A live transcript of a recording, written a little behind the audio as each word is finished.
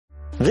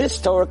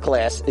This Torah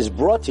class is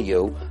brought to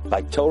you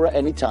by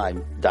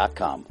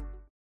TorahAnytime.com.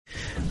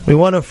 We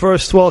want to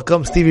first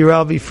welcome Stevie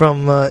Ravi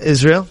from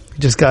Israel. He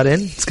just got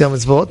in. It's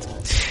Gamit's vote.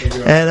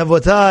 And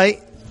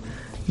Abotai,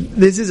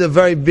 this is a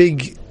very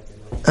big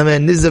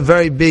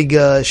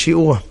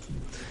shiur.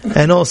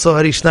 And also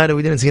Hari Schneider,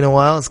 we didn't see in a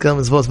while. It's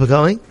Gamit's vote's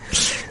becoming.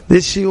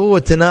 This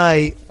shiur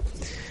tonight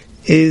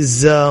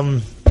is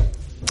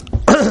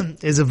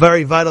is a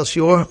very vital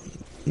shiur,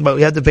 but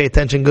we have to pay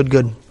attention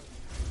good.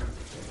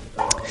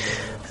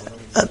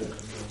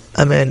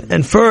 Amen.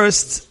 And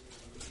first,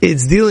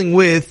 it's dealing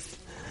with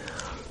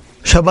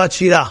Shabbat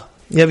Shira.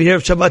 You ever hear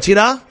of Shabbat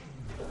Shira?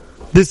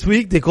 This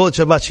week they call it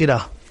Shabbat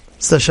Shira.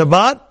 It's the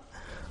Shabbat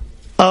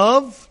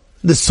of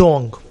the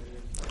song.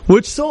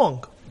 Which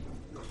song?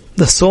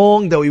 The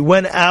song that we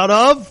went out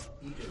of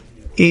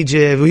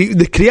Egypt.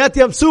 The Kriyat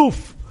Yam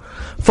Suf.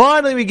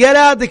 Finally we get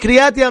out the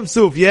Kriyat Yam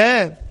Suf.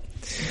 Yeah.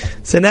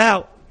 So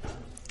now,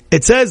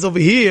 it says over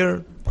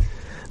here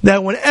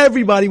that when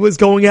everybody was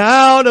going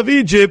out of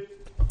Egypt,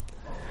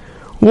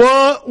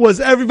 what was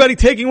everybody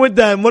taking with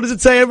them? What does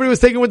it say? Everybody was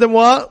taking with them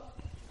what?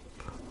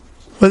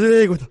 What did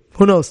they take with them?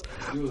 Who knows?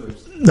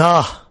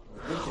 Nah.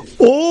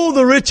 All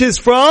the riches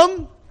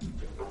from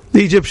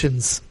the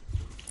Egyptians.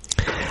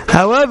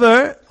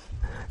 However,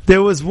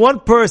 there was one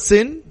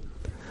person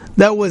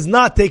that was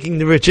not taking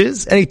the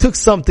riches, and he took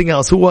something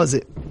else. Who was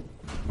it?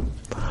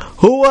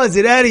 Who was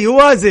it, Eddie? Who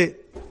was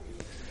it?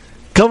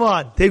 Come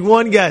on, take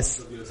one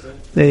guess.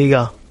 There you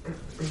go.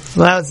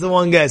 That's the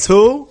one guess.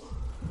 Who?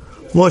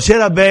 Moshe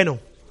Rabbeinu.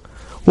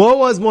 What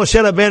was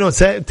Moshe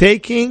Rabbeinu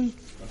taking?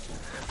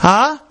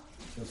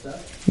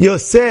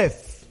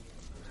 Yosef.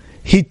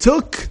 He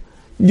took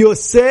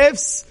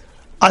Yosef's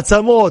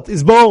atzamot,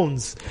 his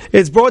bones.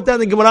 It's brought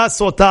down in Gemara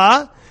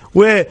Sotah,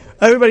 where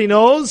everybody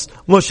knows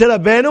Moshe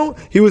Rabbeinu,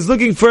 he was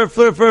looking for.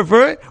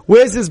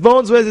 Where's his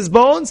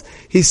bones?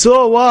 He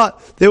saw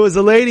what? There was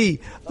a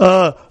lady,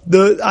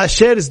 the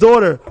Asher's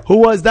daughter. Who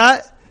was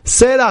that?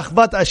 Serach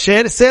bat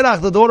Asher. Serach,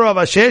 the daughter of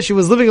Asher. She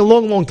was living a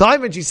long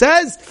time, and she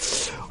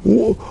says,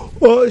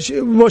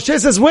 Moshe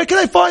says, where can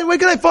I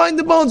find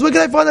the bones? Where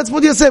can I find that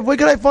Tzmut Yosef? Where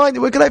can I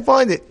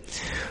find it?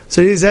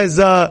 So he says,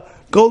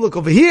 go look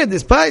over here,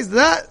 this place,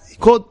 that. He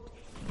called,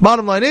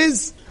 bottom line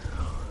is,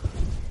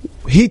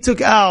 he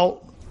took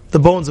out the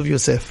bones of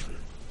Yosef.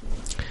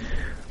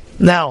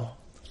 Now,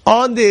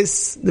 on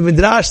this, the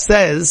Midrash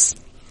says,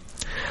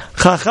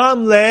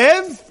 Chacham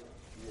lev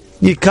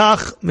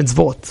yikach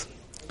mitzvot.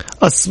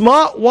 A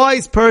smart,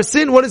 wise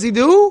person, what does he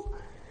do?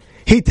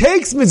 He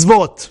takes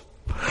mitzvot.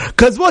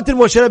 Because what did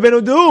Moshe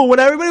Rabbeinu do? When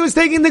everybody was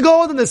taking the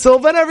gold and the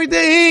silver and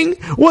everything,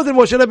 what did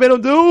Moshe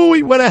Rabbeinu do?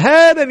 He went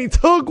ahead and he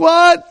took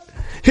what?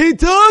 He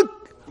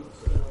took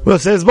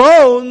Yosef's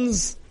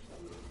bones.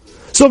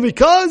 So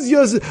because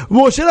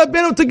Moshe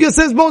Rabbeinu took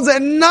Yosef's bones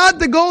and not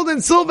the gold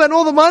and silver and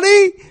all the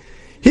money,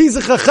 he's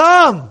a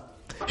chacham.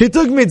 He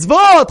took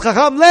mitzvot.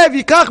 Chacham lev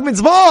yikach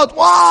mitzvot.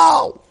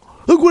 Wow!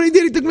 Look what he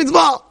did. He took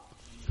mitzvot.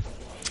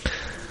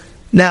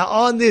 Now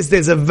on this,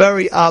 there's a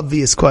very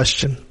obvious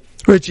question.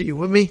 Richie, you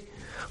with me?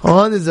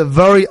 On this is a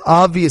very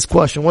obvious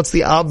question. What's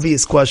the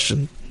obvious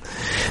question?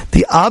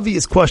 The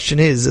obvious question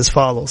is as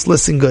follows.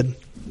 Listen good.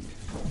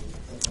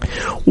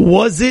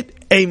 Was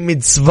it a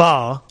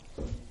mitzvah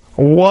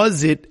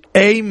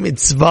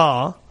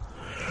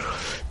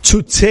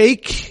to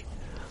take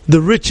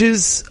the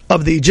riches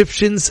of the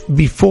Egyptians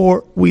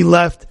before we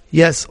left?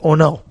 Yes or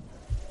no?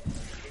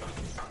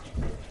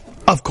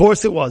 Of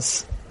course it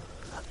was.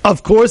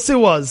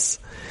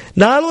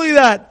 Not only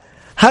that,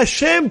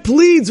 Hashem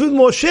pleads with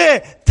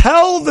Moshe,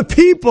 tell the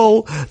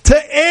people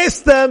to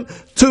ask them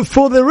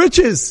for the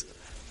riches.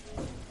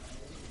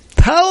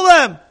 Tell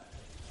them.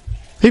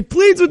 He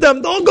pleads with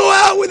them, don't go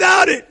out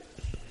without it.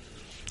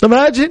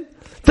 Imagine.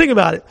 Think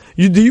about it.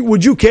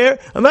 Would you care?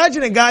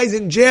 Imagine a guy's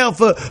in jail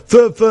for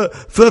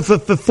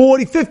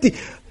 40, 50,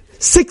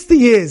 60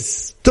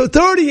 years,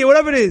 30 years,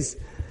 whatever it is.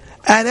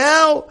 And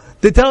now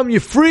they tell him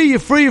you're free.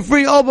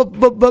 Oh,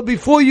 but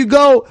before you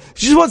go,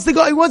 he just wants to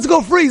go. He wants to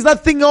go free. He's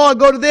not thinking, I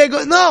go to there.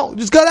 No,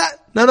 just go that.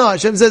 No.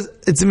 Hashem says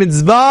it's a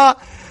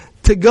mitzvah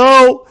to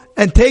go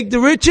and take the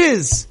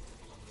riches,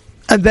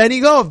 and then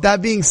you go. If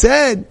that being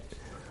said,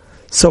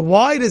 so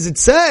why does it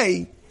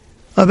say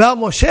about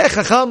Moshe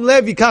Chacham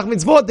Lev Yikach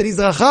Mitzvot that he's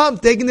Chacham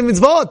taking the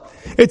mitzvot?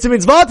 It's a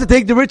mitzvah to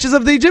take the riches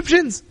of the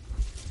Egyptians.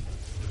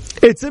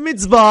 It's a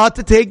mitzvah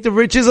to take the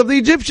riches of the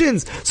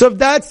Egyptians. So if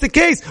that's the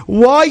case,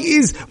 why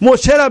is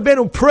Moshe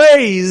Rabbeinu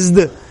praised?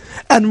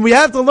 And we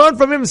have to learn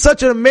from him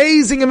such an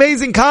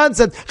amazing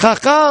concept.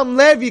 Chacham,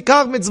 Lev,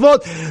 Yikach,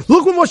 Mitzvot.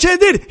 Look what Moshe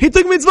did. He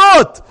took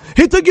mitzvot.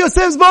 He took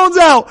Yosef's bones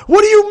out.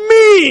 What do you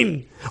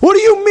mean?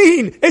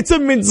 It's a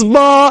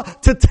mitzvah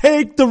to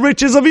take the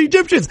riches of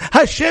Egyptians.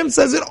 Hashem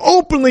says it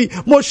openly.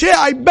 Moshe,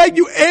 I beg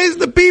you, ask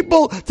the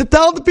people to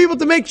tell the people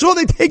to make sure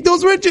they take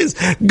those riches.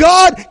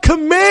 God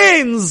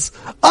commands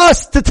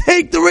us to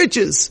take the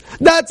riches.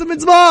 That's a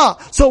mitzvah.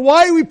 So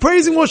why are we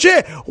praising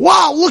Moshe?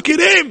 Wow, look at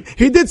him.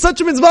 He did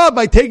such a mitzvah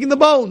by taking the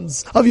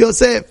bones of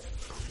Yosef.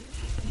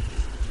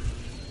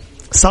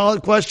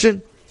 Solid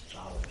question?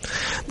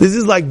 This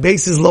is like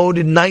bases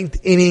loaded, 9th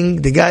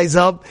inning. The guy's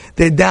up.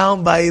 They're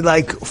down by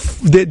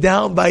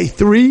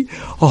 3.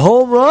 A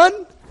home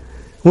run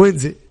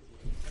wins it.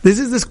 This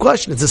is this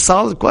question. It's a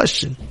solid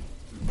question.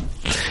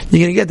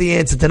 You're going to get the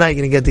answer tonight.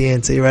 You're going to get the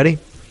answer. You ready?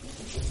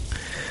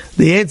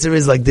 The answer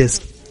is like this.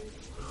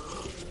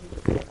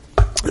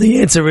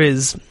 The answer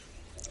is,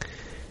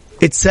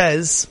 it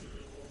says,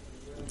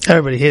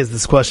 everybody hears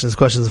this question. This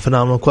question is a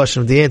phenomenal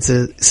question. The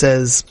answer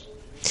says,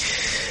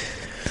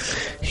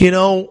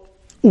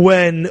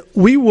 when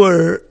we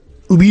were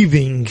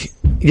leaving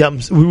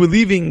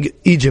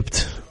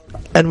Egypt,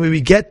 and we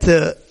would get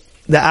to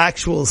the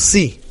actual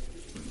sea.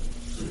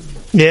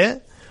 Yeah?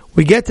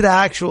 We get to the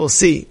actual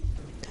sea.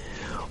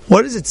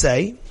 What does it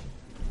say?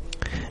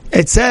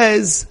 It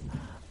says,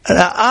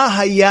 Ra'a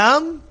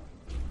hayam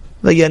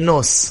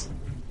v'yanos.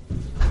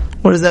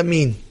 What does that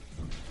mean?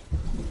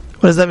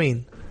 What does that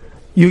mean?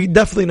 You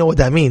definitely know what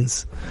that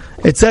means.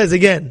 It says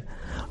again,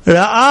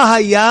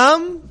 Ra'a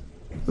hayam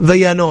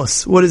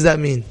v'yanos. What does that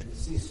mean?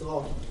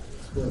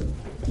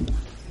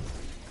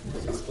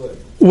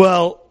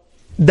 Well,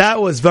 that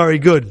was very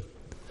good.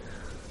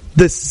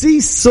 The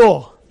sea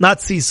saw, not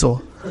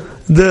seesaw.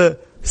 The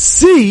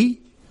sea,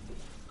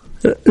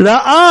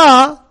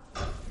 Ra'a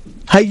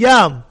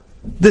hayam.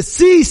 The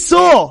sea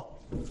saw.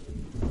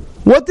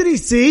 What did he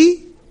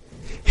see?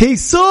 He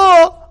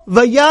saw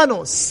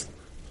Vayanos.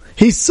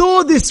 He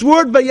saw this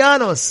word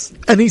Vayanos,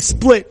 and he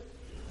split.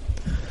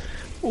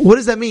 What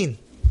does that mean?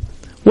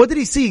 What did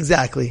he see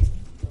exactly?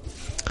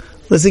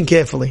 Listen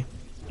carefully.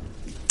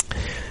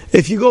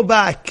 If you go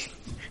back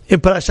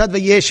in Parashat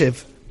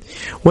Vayeshev,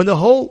 when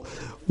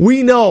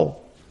we know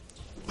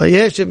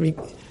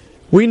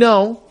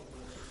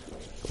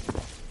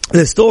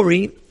the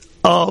story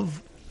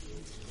of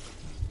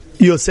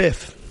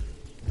Yosef.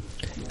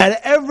 Out of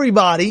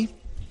everybody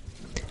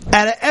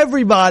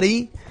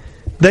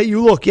that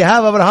you look, you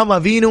have Abraham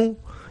Avinu,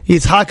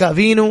 Yitzhak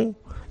Avinu,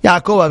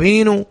 Yaakov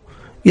Avinu,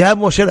 you have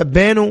Moshe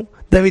Rabbeinu,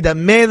 David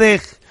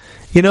HaMelech,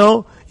 you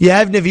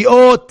have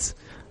Nevi'ot,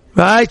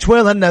 right?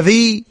 Shmuel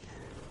HaNavi.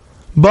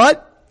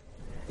 But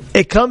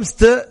it comes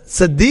to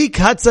Tzaddik,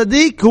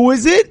 HaTzaddik, who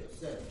is it?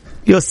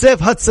 Yosef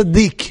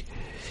HaTzaddik.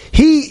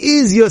 He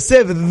is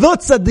Yosef, the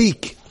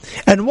Tzaddik.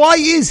 And why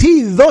is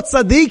he the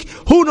tzaddik?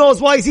 Who knows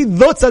why is he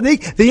the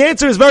tzaddik? The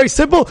answer is very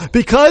simple.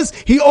 Because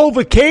he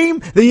overcame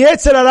the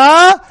Yetzer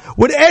Hara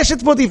with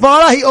Eshet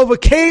Potifara. He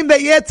overcame the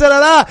Yetzer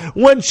Hara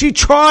when she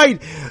tried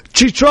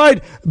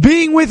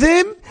being with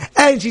him,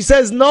 and she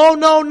says no.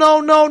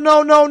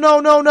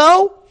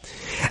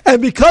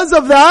 And because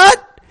of that,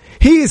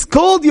 he is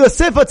called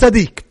Yosef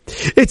HaTzaddik.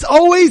 It's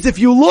always, if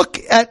you look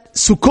at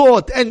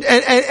Sukkot and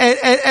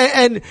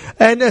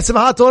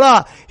Simchat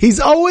Torah, he's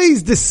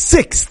always the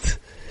 6th.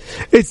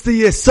 It's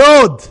the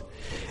Yesod.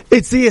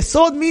 It's the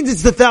Yesod means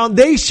it's the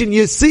foundation.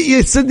 You see,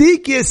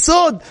 Tzaddik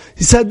Yesod.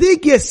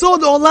 Tzaddik Yesod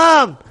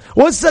Olam.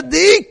 What's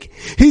Tzaddik?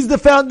 He's the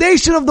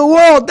foundation of the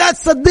world.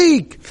 That's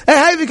Tzaddik. And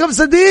how do you become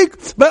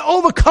Tzaddik? By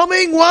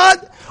overcoming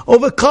what?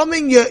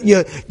 Overcoming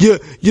your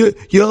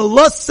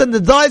lusts and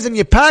desires and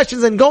your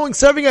passions and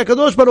serving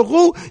HaKadosh Baruch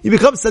Hu, you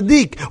become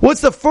Tzaddik. What's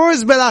the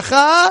first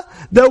beracha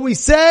that we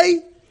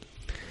say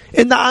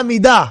in the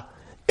Amidah?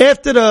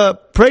 After the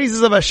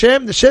praises of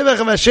Hashem, the Shevach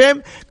of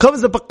Hashem,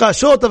 comes the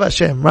Bakashot of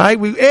Hashem, right?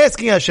 We're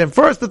asking Hashem.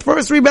 The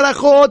first 3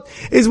 berachot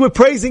is we're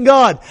praising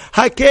God.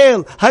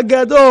 Hakel,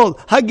 Hagadol,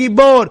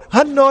 Hagibor,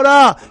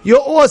 Hanora. You're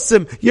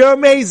awesome. You're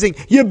amazing.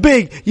 You're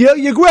big.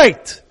 You're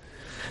great.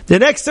 The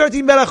next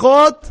 13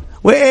 berachot,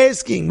 we're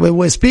asking,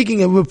 we're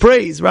speaking and we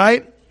praise,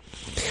 right?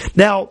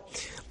 Now,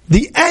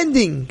 the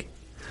ending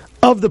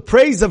of the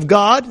praise of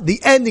God, the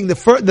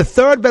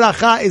third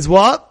beracha is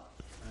what?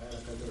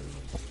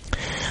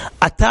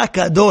 Ata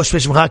kadosh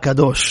v'shemcha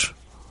kadosh.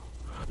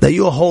 That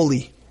you are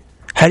holy.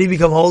 How do you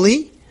become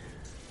holy?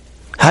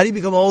 How do you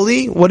become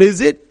holy? What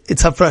is it?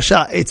 It's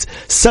hafrasha. It's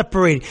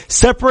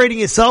separating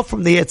yourself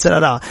from the Yetzer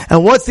Hara.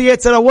 And what's the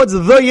Yetzer Hara? What's the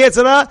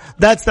Yetzer Hara?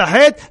 That's the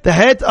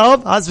head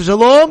of Haz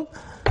v'shalom,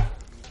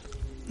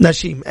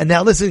 Nashim. And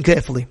now listen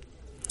carefully.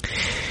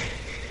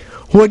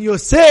 When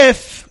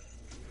Yosef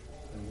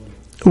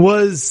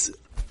was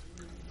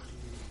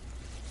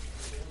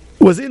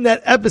in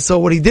that episode,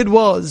 what he did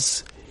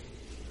was,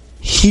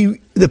 the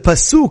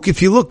pasuk,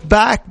 if you look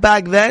back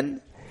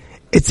then,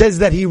 it says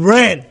that he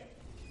ran.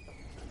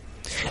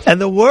 And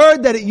the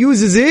word that it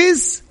uses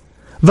is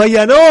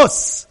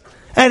Vayanos.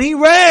 And he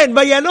ran,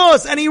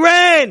 Vayanos, and he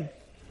ran.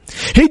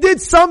 He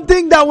did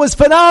something that was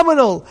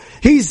phenomenal.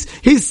 He's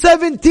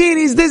 17,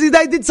 he's this, he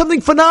did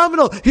something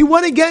phenomenal. He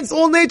went against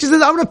all nature,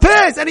 says, I'm gonna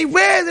pass, and he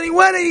ran, and he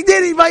went, and he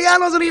did, he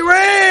Vayanos, and he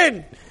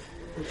ran.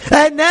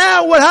 And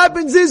now what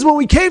happens is when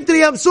we came to the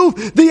Yam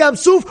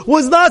Suf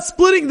was not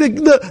splitting,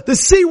 the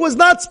sea was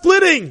not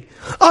splitting.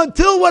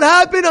 Until what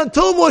happened?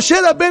 Until Moshe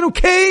Rabbeinu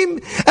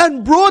came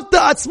and brought the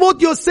Atzmot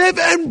Yosef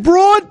and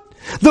brought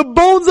the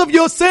bones of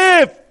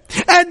Yosef.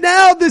 And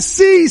now the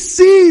sea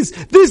sees,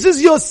 this is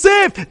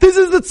Yosef, this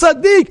is the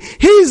tzaddik,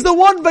 he's the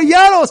one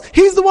Vayanos,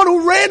 he's the one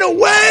who ran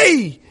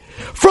away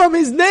from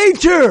his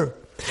nature.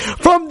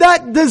 From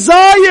that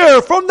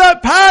desire, from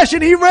that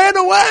passion, he ran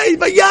away.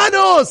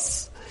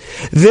 Vayanos.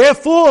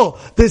 Therefore,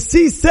 the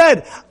sea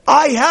said,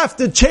 I have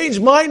to change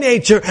my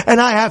nature and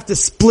I have to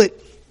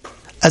split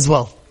as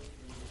well.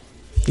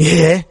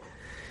 Yeah.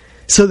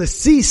 So the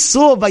sea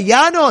saw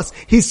Vayanos.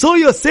 He saw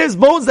Yosef's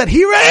bones that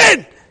he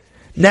ran.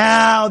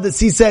 Now the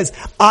sea says,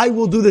 I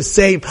will do the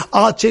same.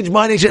 I'll change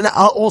my nature and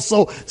I'll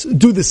also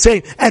do the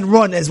same and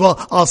run as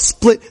well. I'll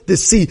split the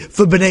sea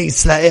for Bnei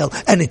Israel.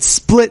 And it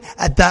split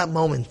at that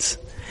moment.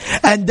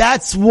 And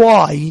that's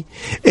why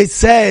it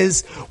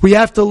says we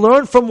have to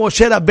learn from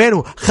Moshe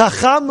Rabbeinu.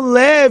 Chacham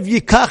lev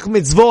yikach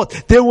mitzvot.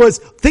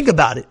 Think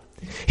about it.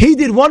 He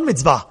did one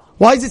mitzvah.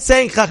 Why is it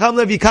saying Chacham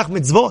lev yikach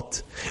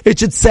mitzvot? It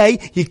should say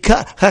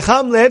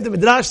Chacham lev. The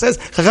Midrash says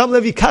Chacham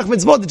lev yikach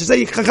mitzvot. It should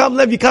say Chacham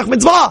lev yikach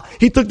mitzvah.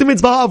 He took the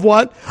mitzvah of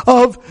what?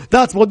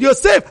 That's what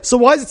Yosef. So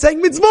why is it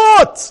saying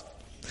mitzvot?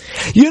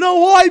 You know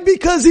why?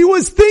 Because he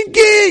was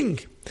thinking.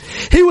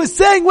 He was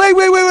saying, wait.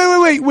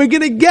 We're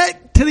going to get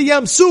to the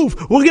Yam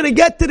Suf. We're going to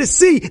get to the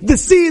sea. The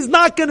sea is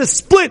not going to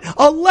split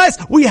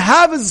unless we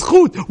have a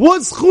zchut.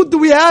 What zchut do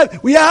we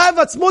have? We have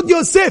Atzmot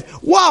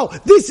Yosef. Wow,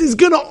 this is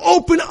going to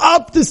open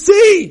up the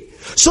sea.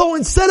 So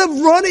instead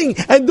of running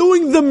and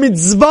doing the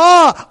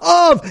mitzvah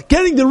of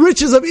getting the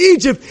riches of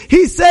Egypt,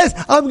 he says,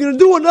 I'm going to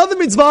do another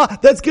mitzvah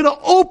that's going to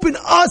open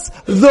us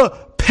the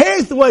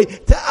pathway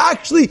to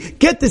actually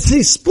get the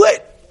sea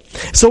split.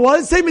 So why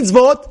does it say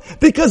mitzvot?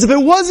 Because if it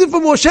wasn't for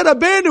Moshe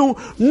Rabbeinu,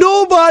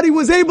 nobody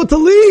was able to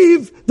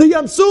leave the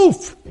Yam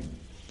Suf.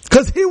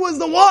 Because he was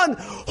the one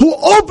who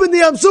opened the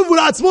Yam Suf with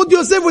Atzmot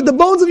Yosef, with the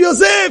bones of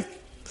Yosef.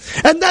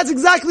 And that's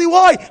exactly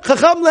why.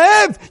 Chacham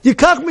lev,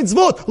 yikach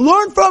mitzvot.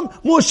 Learn from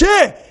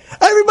Moshe.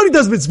 Everybody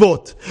does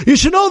mitzvot. You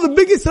should know the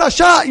biggest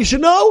rasha. You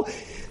should know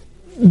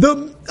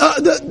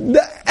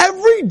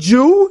every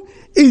Jew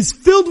is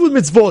filled with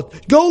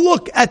mitzvot. Go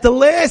look at the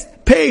last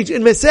page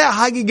in Meseh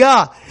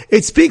Hagigah.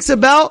 It speaks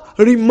about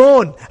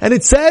Rimon. And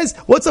it says,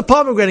 what's a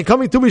pomegranate?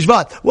 Coming to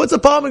Mishvat. What's a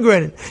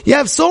pomegranate? You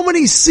have so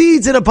many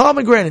seeds in a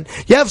pomegranate.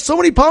 You have so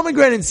many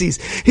pomegranate seeds.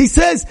 He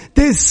says,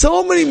 there's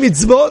so many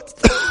mitzvot.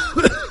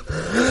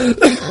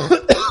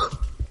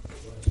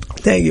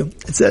 Thank you.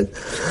 It says,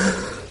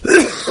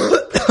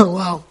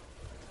 wow.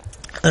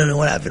 I don't know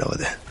what happened over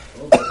there.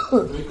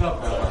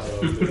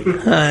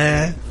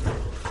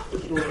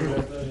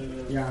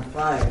 You're on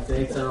fire.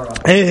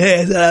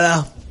 Hey,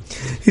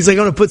 he's like,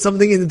 I'm going to put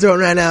something in the throne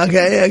right now.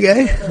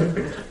 Okay.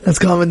 That's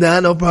calming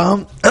down, no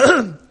problem.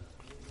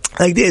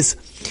 Like this.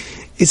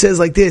 It says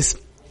like this.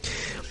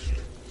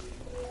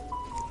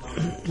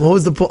 What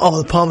was the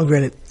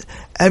pomegranate.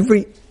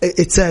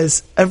 It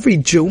says, every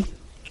Jew,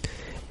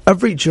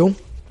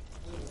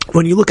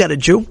 when you look at a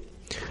Jew,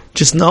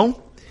 just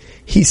know,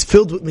 he's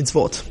filled with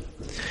mitzvot.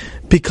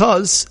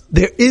 Because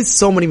there is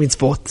so many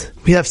mitzvot.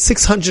 We have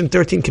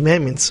 613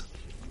 commandments.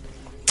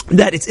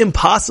 That it's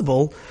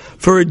impossible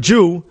for a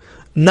Jew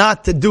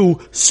not to do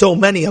so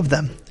many of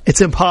them.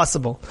 It's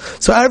impossible.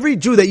 So every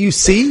Jew that you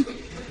see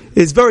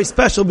is very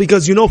special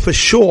because you know for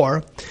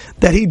sure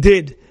that he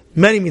did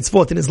many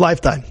mitzvot in his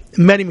lifetime.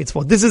 Many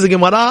mitzvot. This is a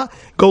Gemara.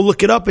 Go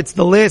look it up. It's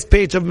the last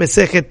page of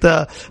Mesechet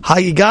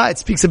Hagigah. It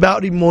speaks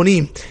about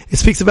Rimonim. It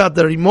speaks about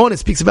the Rimon. It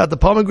speaks about the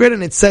pomegranate.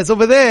 And it says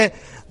over there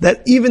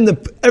that even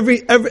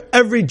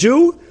every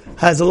Jew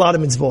has a lot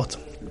of mitzvot.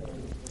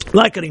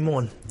 Like a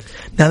Rimon.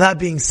 Now that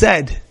being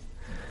said,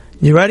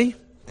 you ready?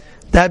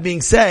 That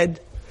being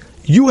said,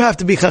 you have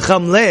to be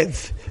Chacham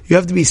Lev. You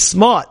have to be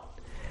smart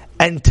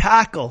and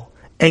tackle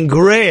and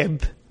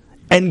grab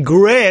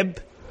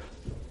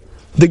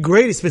the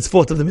greatest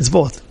mitzvot of the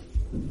mitzvot.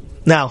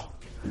 Now,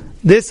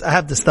 this I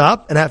have to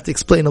stop and I have to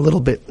explain a little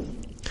bit.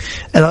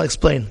 And I'll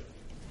explain.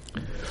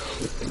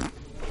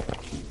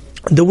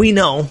 Do we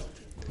know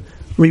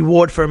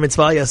reward for a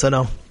mitzvah, yes or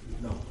no?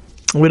 No.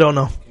 We don't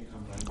know.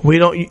 We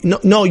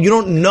don't. No, you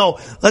don't know.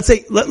 Let's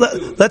say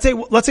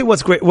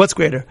what's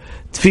greater,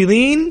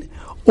 tefillin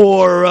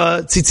or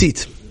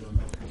tzitzit?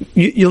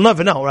 You'll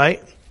never know,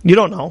 right? You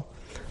don't know.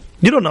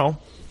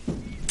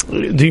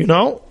 Do you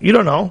know? You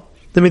don't know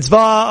the mitzvah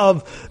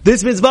of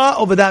this mitzvah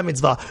over that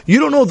mitzvah.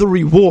 You don't know the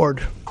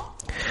reward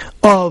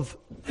of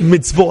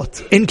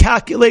mitzvot in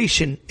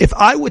calculation. If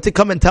I were to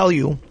come and tell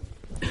you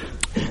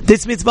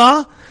this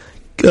mitzvah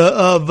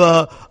of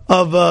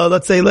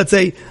let's say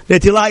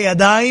netilah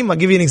yadayim, I'll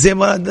give you an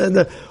example,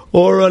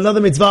 or another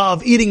mitzvah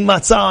of eating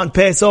matzah on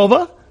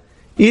Passover.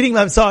 Eating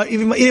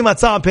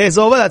matzah on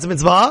Passover, that's a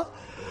mitzvah.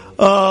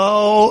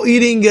 Or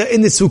eating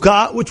in the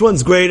sukkah, which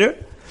one's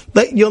greater?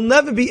 Like, you'll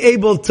never be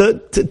able to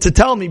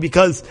tell me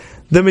because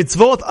the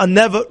mitzvot are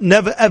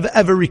never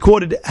ever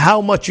recorded how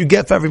much you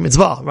get for every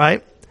mitzvah,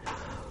 right?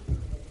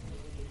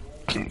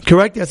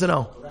 Correct? Yes or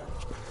no?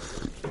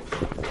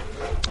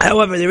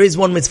 However, there is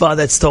one mitzvah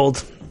that's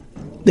told.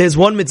 There's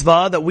one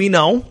mitzvah that we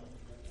know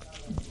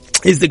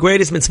is the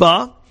greatest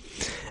mitzvah,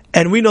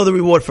 and we know the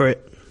reward for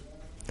it.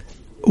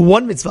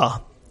 One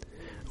mitzvah.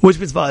 Which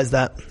mitzvah is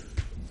that?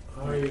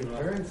 Burying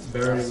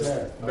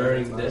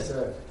this.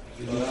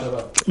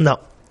 No.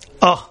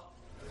 Oh.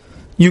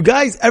 You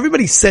guys,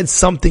 everybody said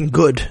something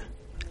good.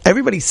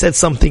 everybody said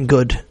something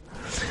good,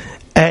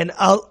 and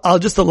I'll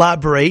just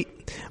elaborate.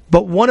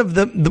 But one of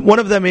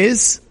them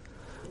is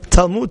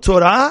Talmud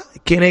Torah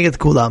Keneged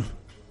Kulam.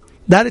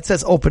 That it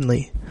says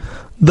openly.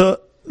 The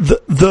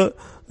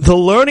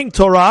learning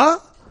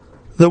Torah,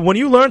 when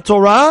you learn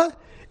Torah,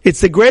 it's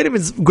the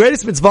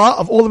greatest mitzvah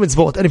of all the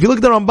mitzvot. And if you look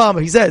at the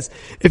Rambam, he says,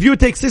 if you would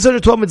take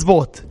 612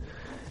 mitzvot,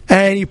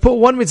 and you put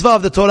one mitzvah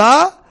of the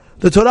Torah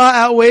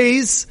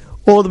outweighs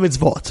all the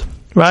mitzvot.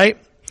 Right?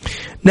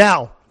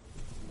 Now,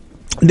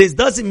 this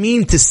doesn't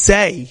mean to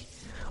say,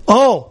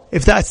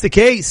 if that's the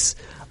case,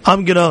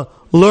 I'm gonna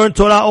learn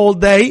Torah all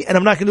day, and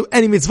I'm not gonna do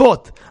any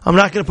mitzvot. I'm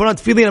not gonna put on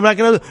tefillin. I'm not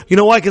gonna. You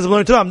know why? Because I'm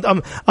learning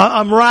Torah.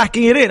 I'm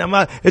racking it in.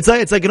 It's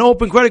like an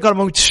open credit card. I'm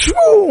going,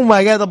 boom!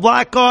 I got the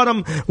black card.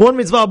 I'm one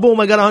mitzvah. Boom!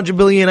 I got 100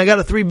 billion. I got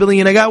a 3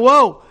 billion. I got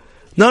whoa!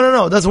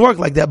 No. It doesn't work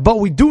like that. But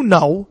we do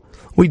know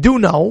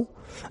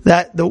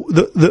that the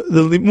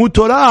Limud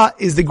Torah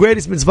is the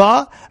greatest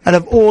mitzvah out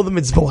of all the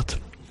mitzvot.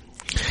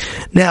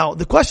 Now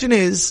the question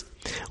is,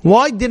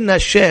 why didn't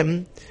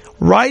Hashem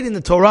write in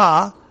the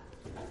Torah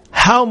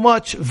how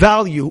much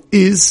value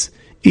is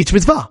each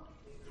mitzvah?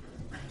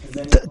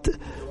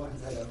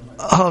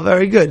 Oh,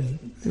 very good.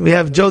 We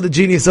have Joe the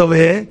genius over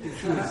here.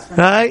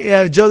 Right? You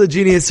have Joe the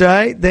genius,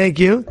 right? Thank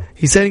you.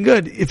 He's saying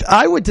good. If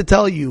I were to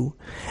tell you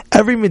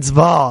every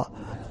mitzvah,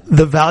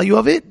 the value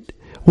of it,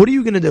 what are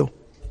you going to do?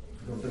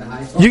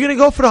 You're going to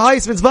go for the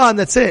highest mitzvah and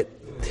that's it.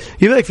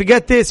 You're like,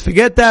 forget this,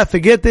 forget that,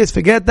 forget this,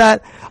 forget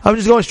that. I'm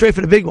just going straight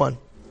for the big one.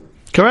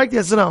 Correct?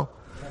 Yes or no?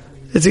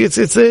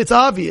 It's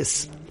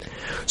obvious.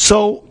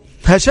 So,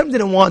 Hashem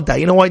didn't want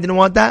that. You know why he didn't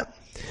want that?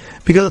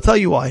 Because I'll tell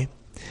you why.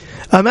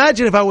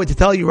 Imagine if I were to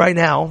tell you right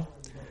now,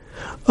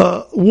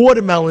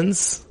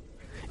 watermelons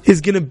is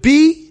going to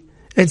be,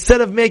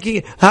 instead of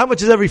making, how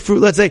much is every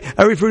fruit? Let's say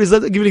every fruit is,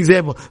 let's give you an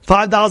example,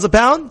 $5 a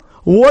pound.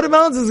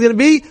 Watermelons is going to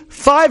be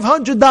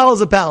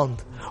 $500 a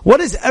pound.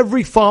 What is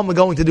every farmer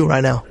going to do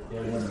right now?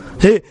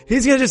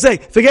 He's going to just say,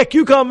 forget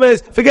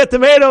cucumbers, forget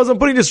tomatoes, I'm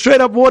putting just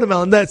straight up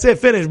watermelon. That's it,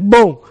 finished,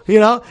 boom.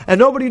 And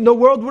the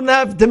world wouldn't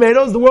have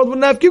tomatoes, the world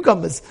wouldn't have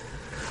cucumbers.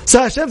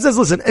 So Hashem says,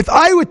 listen, if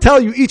I would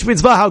tell you each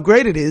mitzvah how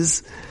great it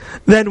is,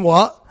 then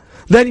what?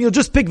 Then you'll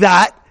just pick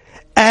that,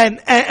 and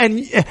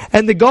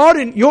the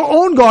garden, your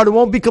own garden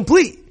won't be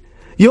complete.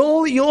 You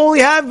only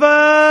have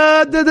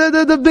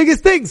the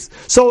biggest things.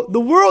 So the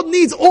world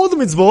needs all the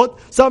mitzvot.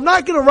 So I'm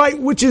not going to write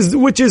which is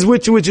which.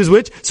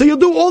 So you'll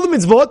do all the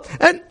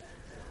mitzvot.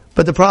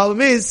 But the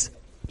problem is,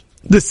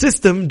 the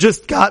system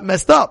just got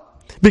messed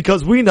up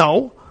because we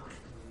know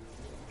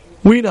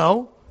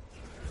the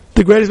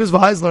greatest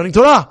mitzvah is learning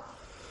Torah.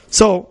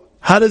 So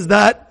how does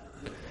that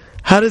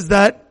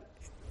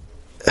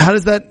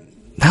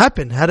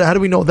happen? How do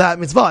we know that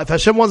mitzvah? If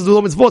Hashem wants to do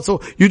all mitzvot,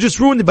 so you just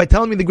ruined it by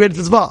telling me the greatest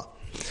mitzvah.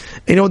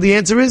 You know what the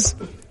answer is?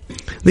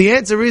 The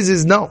answer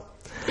is no.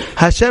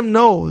 Hashem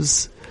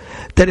knows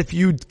that if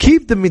you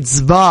keep the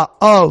mitzvah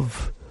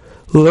of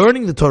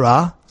learning the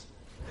Torah,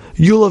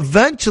 you'll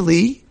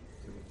eventually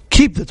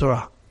keep the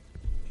Torah.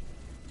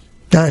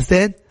 You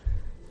understand?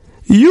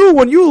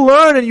 When you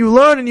learn and you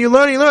learn,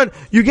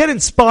 you get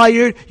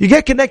inspired, you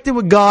get connected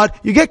with God,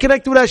 you get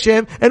connected with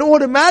Hashem, and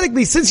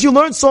automatically, since you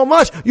learn so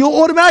much,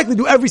 you'll automatically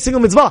do every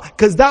single mitzvah,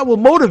 because that will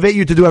motivate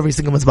you to do every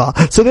single mitzvah.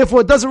 So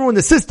therefore, it doesn't ruin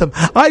the system.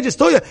 I just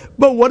told you,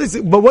 but what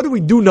do we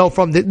do know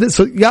from this?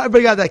 So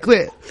everybody got that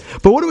clear.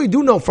 But what do we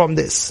do know from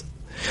this?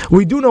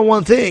 We do know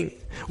one thing.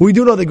 We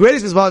do know the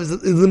greatest mitzvah is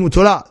Limud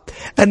Torah.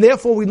 And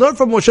therefore, we learn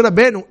from Moshe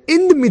Rabbeinu,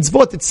 in the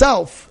mitzvot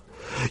itself,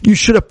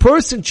 a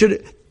person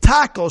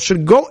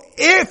should go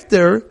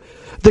after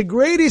the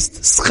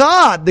greatest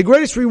schad, the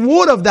greatest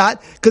reward of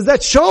that, because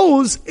that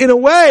shows, in a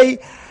way,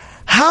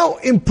 how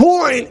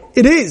important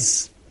it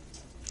is.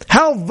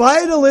 How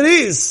vital it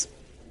is.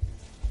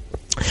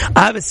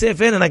 I have a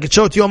sefer, and I could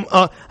show it to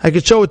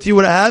you,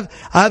 what I have.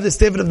 I have the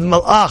sefer of the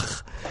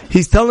Malach.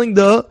 He's telling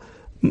the,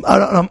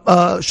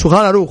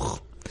 Shulchan Aruch.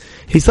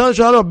 He's telling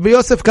Shulchan Aruch,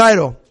 Yosef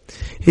Cairo.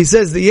 He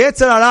says, the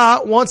Yetzer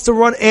Hara wants to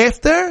run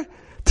after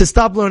to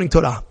stop learning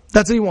Torah.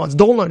 That's what he wants.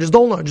 Don't learn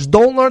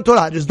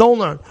Torah. Just don't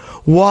learn.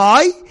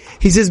 Why?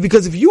 He says,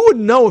 because if you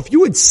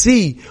would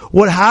see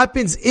what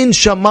happens in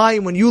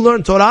Shamayim when you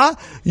learn Torah,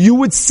 you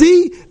would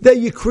see that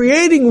you're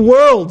creating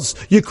worlds.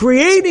 You're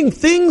creating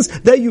things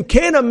that you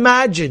can't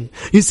imagine.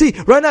 You see,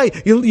 right now,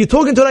 you're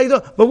talking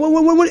Torah, but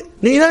what?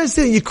 You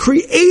understand? You're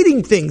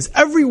creating things.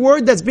 Every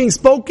word that's being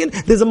spoken,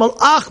 there's a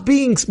malach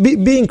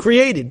being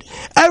created.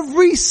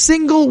 Every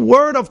single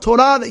word of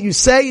Torah that you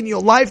say in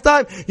your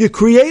lifetime, you're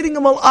creating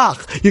a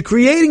malach. You're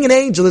creating an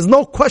angel. There's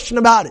no question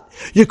about it.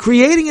 You're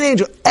creating an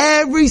angel.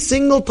 Every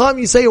single time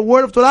you say a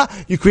word of Torah,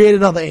 you create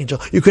another angel.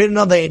 You create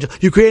another angel.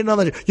 You create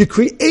another angel. You're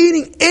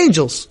creating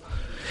angels.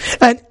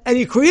 And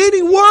you're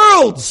creating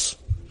worlds.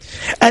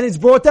 And it's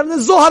brought down in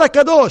the Zohar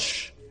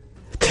HaKadosh.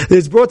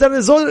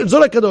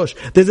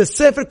 There's a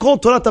sefer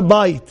called Torah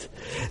Tabayit.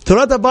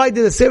 Torah Abayit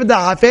is a sefer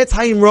that Hafetz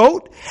Chaim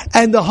wrote,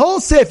 and the whole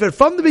sefer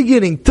from the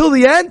beginning till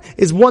the end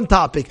is one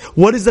topic.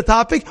 What is the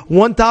topic?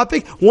 One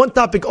topic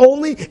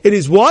only. It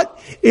is what?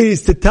 It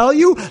is to tell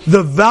you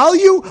the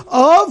value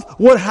of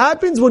what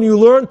happens when you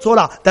learn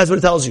Torah. That's what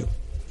it tells you.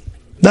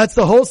 That's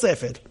the whole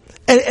sefer.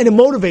 And it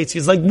motivates you.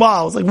 It's like,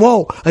 wow. It's like,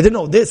 whoa. I didn't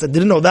know this. I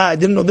didn't know that. I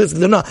didn't know this. I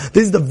didn't know.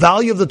 This is the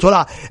value of the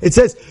Torah. It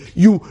says,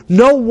 you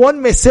know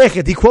one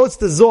Mesechet. He quotes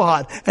the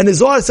Zohar. And the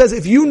Zohar says,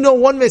 if you know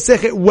one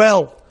Mesechet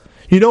well,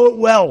 you know it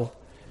well.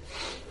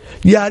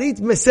 Yarit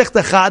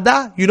Mesechet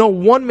Chada. You know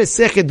one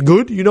Mesechet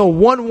good. You know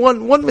one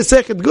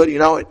Mesechet good. You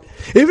know it.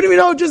 Even if you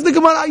know just the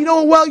Gemara, you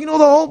know it well. You know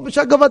the whole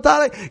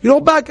B'Shagavatare. You know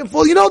back and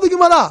forth. You know the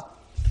Gemara.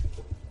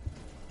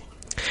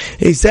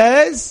 He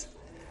says,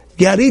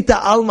 Yarita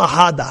Al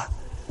Mahada.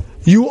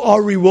 You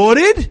are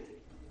rewarded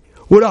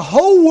with a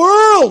whole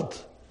world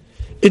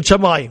in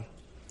Shamayim.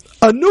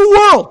 A new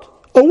world.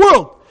 A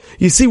world.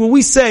 You see, when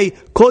we say,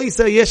 Kol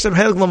Yisrael Yeshem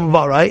Helek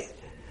Lamabah, right?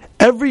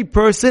 Every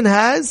person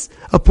has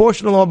a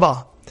portion of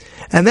Lamabah.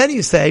 And then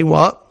you say,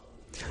 what?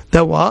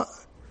 That what?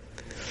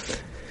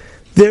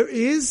 There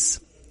is,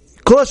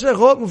 Kol Asher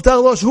Echot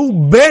Muftach Lo Shu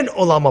Ben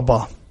Olam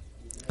Haba.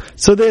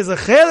 So there's a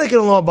Chelek in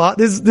Olam Haba.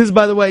 This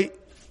by the way,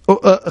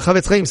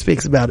 Chavetz Chaim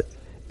speaks about it.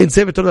 In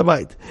Sefer Torah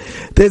Bayit.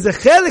 There's a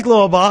chelik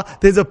olam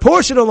haba, there's a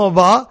portion of olam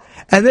haba,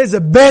 and there's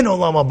a ben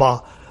olam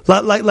haba.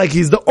 Like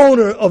he's the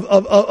owner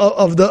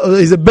of the,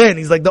 he's a ben,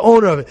 he's like the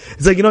owner of it.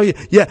 It's like,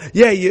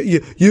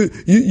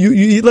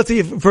 you let's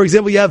say, for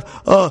example, you have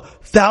a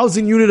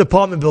 1,000 unit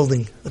apartment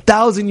building.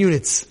 1,000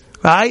 units,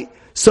 right?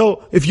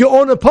 So, if you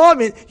own an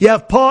apartment, you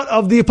have part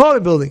of the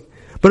apartment building.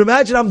 But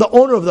imagine I'm the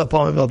owner of the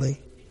apartment building.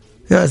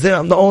 You know,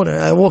 I'm the owner.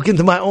 I walk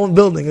into my own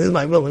building. This is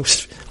my building.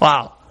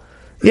 Wow.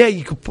 Yeah,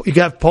 you can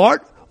have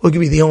part, or you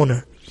can be the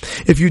owner.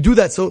 If you do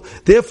that, so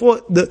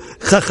therefore the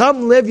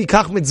Chacham Levi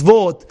Kach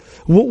Mitzvot.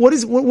 What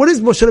is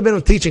Moshe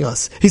Rabbeinu teaching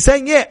us? He's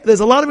saying, yeah,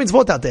 there's a lot of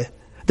mitzvot out there.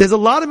 There's a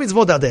lot of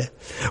mitzvot out there,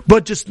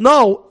 but just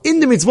know in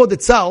the mitzvot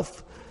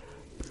itself.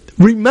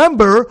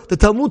 Remember the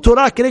Talmud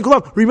Torah.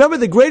 Remember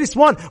the greatest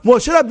one.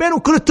 Moshe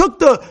Rabbeinu could have took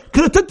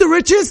the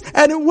riches,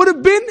 and it would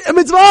have been a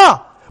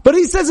mitzvah. But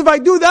he says, if I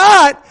do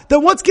that,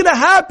 then what's going to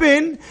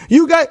happen?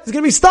 You guys are going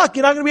to be stuck.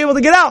 You're not going to be able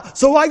to get out.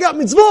 So I got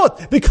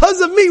mitzvot.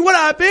 Because of me, what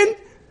happened?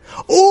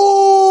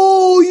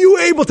 Oh, you were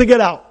able to get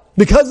out.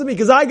 Because of me.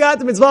 Because I got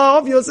the mitzvah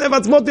of Yosef,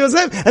 Atzmot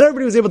Yosef, and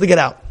everybody was able to get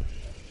out.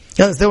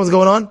 You understand what's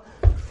going on?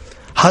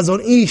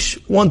 Hazon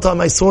Ish, one time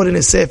I saw it in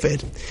his Sefer.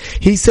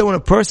 He said when a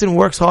person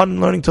works hard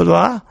in learning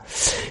Torah,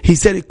 he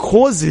said it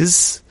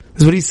causes,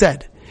 this is what he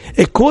said,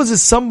 it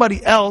causes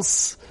somebody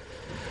else,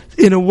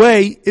 in a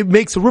way, it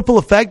makes a ripple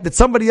effect that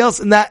somebody else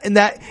in that,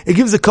 it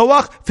gives a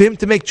koach for him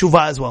to make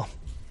tshuva as well.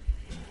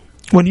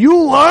 When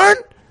you learn,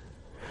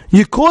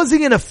 you're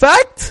causing an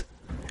effect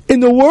in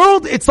the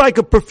world. It's like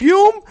a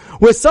perfume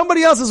where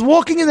somebody else is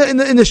walking in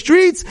the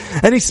streets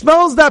and he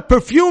smells that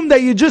perfume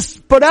that you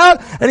just put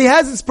out and he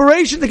has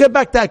inspiration to get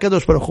back to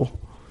HaKadosh Baruch Hu.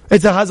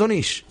 It's a Hazon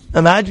Ish.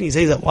 Imagine he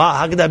says that, wow,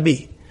 how could that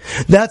be?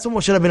 That's what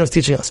Moshe Rabbeinu was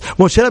teaching us.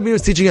 Moshe Rabbeinu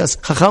was teaching us,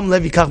 Chacham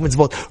Levi Kach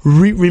Mitzvot.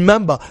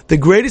 Remember, the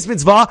greatest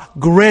mitzvah,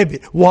 grab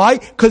it. Why?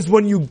 Because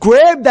when you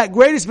grab that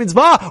greatest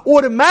mitzvah,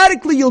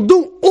 automatically you'll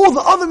do all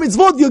the other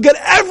mitzvot, you'll get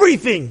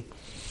everything.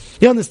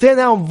 You understand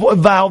how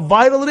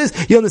vital it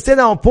is? You understand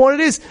how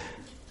important it is?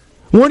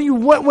 When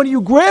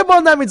you grab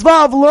on that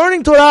mitzvah of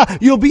learning Torah,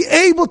 you'll be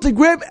able to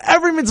grab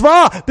every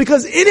mitzvah,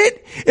 because in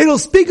it, it'll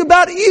speak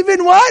about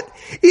even what?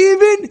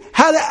 Even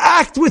how to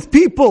act with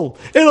people.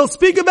 It'll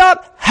speak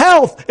about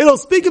health. It'll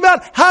speak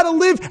about how to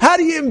live, how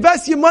do you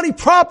invest your money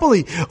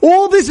properly.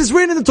 All this is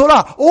written in the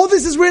Torah. All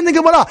this is written in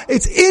the Gemara.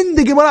 It's in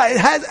the Gemara. It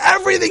has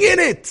everything in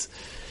it.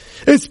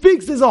 It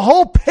speaks, there's a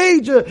whole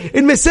page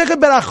in Masechet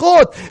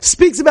Berachot,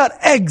 speaks about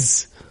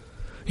eggs.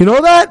 You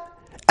know that?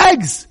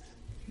 Eggs.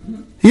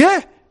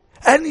 Yeah.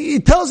 And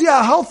it tells you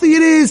how healthy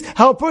it is,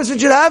 how a person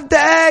should have the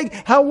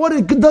egg, what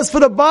it does for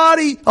the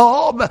body.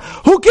 Oh,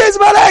 who cares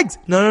about eggs?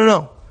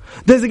 No.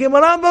 There's a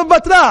Gemara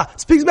Batra,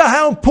 speaks about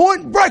how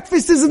important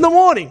breakfast is in the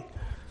morning.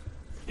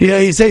 Yeah,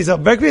 he says,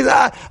 breakfast,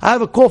 I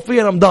have a coffee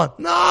and I'm done.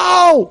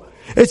 No!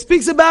 It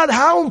speaks about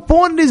how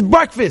important is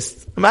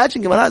breakfast.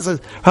 Imagine Gemara says,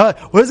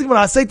 what does the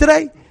Gemara say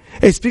today?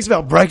 It speaks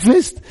about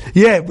breakfast.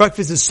 Yeah,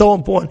 breakfast is so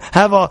important.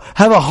 Have a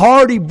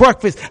hearty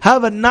breakfast.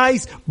 Have a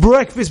nice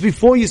breakfast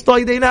before you start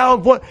your day.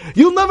 Now,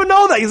 you'll never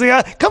know that. You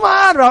say, come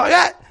on,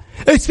 Rob.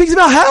 It speaks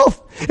about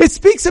health. It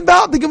speaks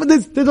about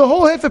there's a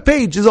whole half a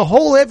page. There's a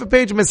whole half a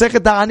page of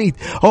Masechet Ta'anit.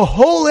 A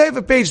whole half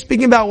a page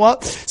speaking about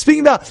what?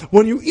 Speaking about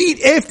when you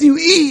eat, after you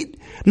eat,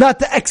 not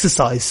to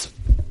exercise.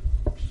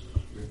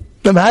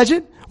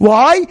 Imagine.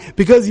 Why?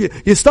 Because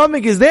your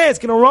stomach is there. It's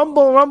going to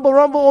rumble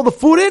all the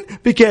food in.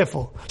 Be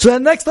careful. So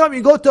then next time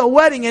you go to a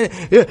wedding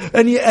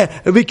and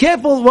you be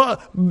careful.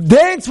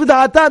 Dance with the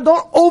hatan.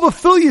 Don't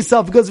overfill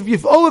yourself, because if you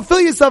overfill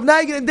yourself, now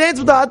you're going to dance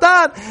with the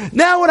hatan.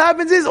 Now what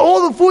happens is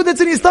all the food that's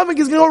in your stomach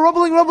is going to go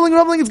rumbling.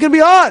 It's going to be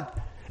hard.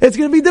 It's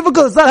going to be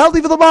difficult. It's not healthy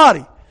for the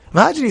body.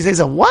 Imagine he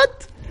says,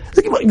 what?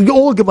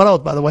 All Gemara,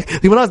 by the way. The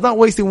Gemara is not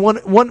wasting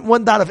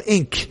one dot of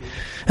ink.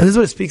 And this is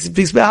what it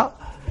speaks about.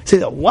 Say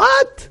that,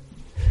 what?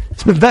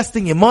 It's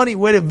investing your money,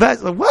 where to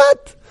invest. Like,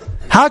 what?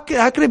 How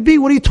can it be?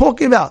 What are you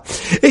talking about?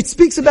 It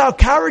speaks about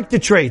character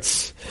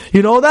traits.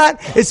 You know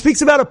that? It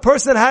speaks about a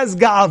person that has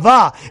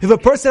ga'ava. If a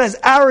person has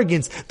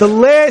arrogance,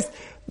 the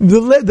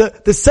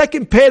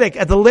second perek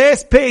at the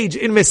last page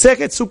in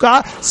Mesechet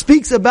Sukkah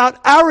speaks about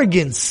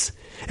arrogance.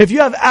 If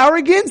you have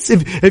arrogance,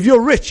 if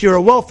you're rich, you're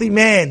a wealthy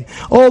man.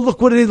 Oh, look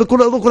what it is. Look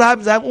what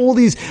happens. I have all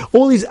these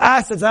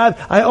assets.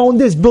 I own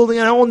this building,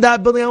 and I own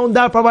that building, I own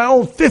that property. I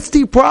own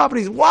 50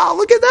 properties. Wow,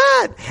 look at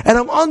that. And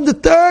I'm under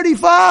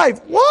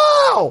 35.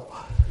 Wow.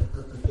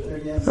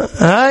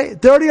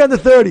 Alright, 30 under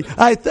 30.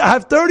 I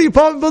have 30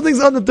 apartment buildings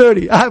under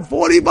 30. I have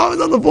 40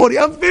 apartments under 40.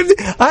 I'm 50.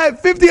 I have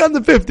 50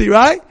 under 50,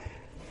 right?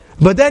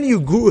 But then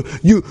you feel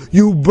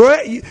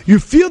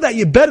that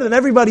you're better than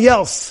everybody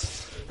else.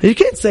 You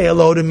can't say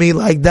hello to me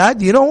like that.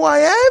 You know who I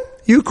am?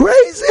 You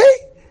crazy?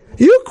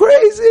 You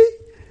crazy?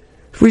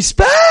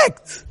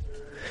 Respect.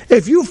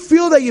 If you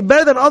feel that you're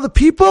better than other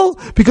people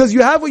because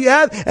you have what you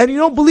have and you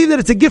don't believe that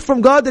it's a gift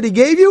from God that He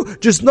gave you,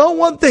 just know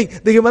one thing.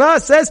 The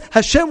Gemara says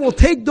Hashem will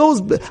take those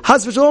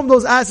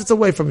assets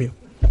away from you.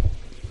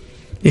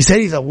 He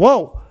said,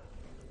 whoa.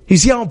 You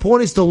see how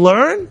important it is to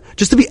learn?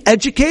 Just to be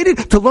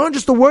educated? To learn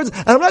just the words?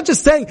 And I'm not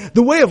just saying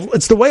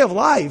it's the way of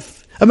life.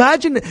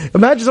 Imagine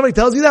somebody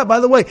tells you that, by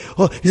the way,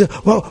 he said,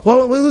 what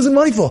are we losing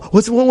money for?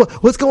 What's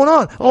going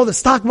on? Oh, the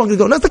stock market is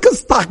going. Nothing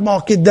because the stock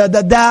market,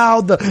 the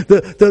Dow,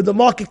 the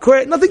market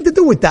credit, nothing to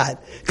do with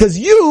that. Because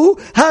you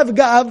have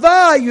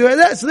ga'ava, you're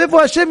that, so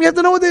therefore Hashem, you have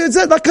to know what it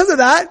says. Not because of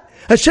that.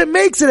 Hashem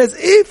makes it as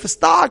if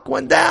stock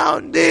went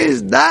down,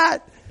 this,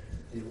 that.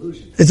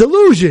 Illusion. It's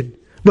illusion.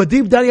 But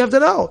deep down you have to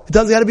know. It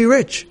tells you how to be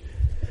rich.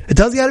 It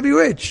tells you how to be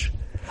rich.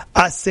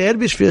 Aser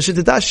b'shvil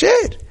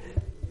shetetasher.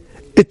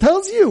 It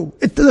tells you.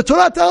 The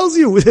Torah tells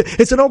you.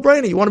 It's a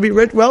no-brainer. You want to be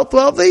rich,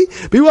 wealthy?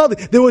 Be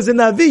wealthy. There was a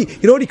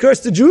Navi. You know what he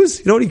cursed the Jews?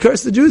 He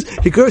cursed the Jews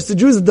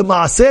that the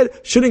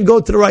Maaser shouldn't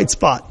go to the right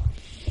spot.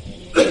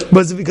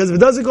 But because if it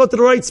doesn't go to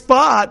the right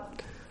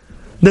spot,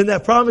 then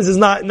that promise is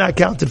not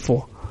counted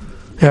for.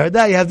 You heard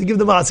that? You have to give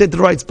the Maaser to the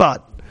right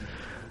spot.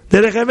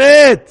 Derech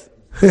emet.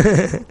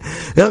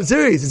 I'm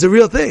serious. It's a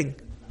real thing.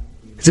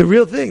 It's a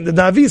real thing. The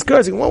Navi is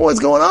cursing.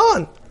 What's going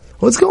on?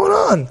 What's going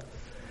on?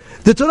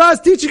 The Torah is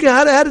teaching you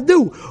how to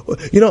do.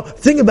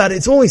 Think about it.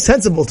 It's only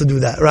sensible to do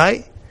that,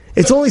 right?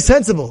 It's only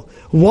sensible.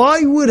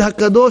 Why would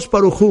HaKadosh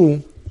Baruch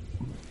Hu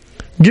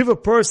give a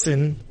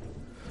person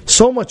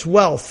so much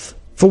wealth?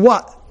 For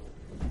what?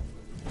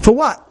 For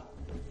what?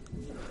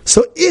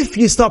 So if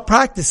you start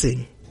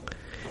practicing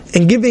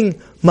and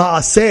giving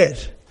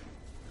ma'aser,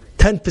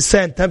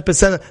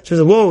 10%, she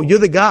says, whoa, you're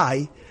the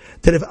guy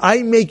that if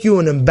I make you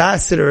an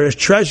ambassador, a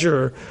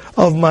treasurer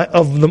of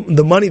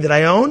the money that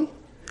I own,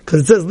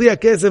 because it says, Liya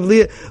Kesef,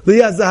 Liya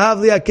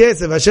Zahav, Liya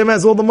Kesef. Hashem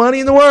has all the money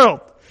in the world.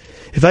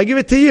 If I give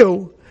it to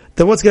you,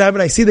 then what's going to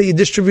happen? I see that you're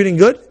distributing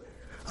good.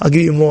 I'll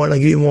give you more, and I'll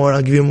give you more, and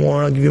I'll give you more,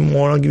 and I'll give you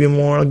more, and I'll give you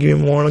more, and I'll give you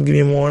more, and I'll give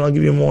you more, and I'll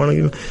give you more, and I'll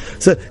give you more.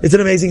 So it's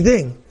an amazing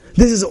thing.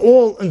 This is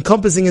all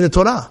encompassing in the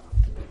Torah.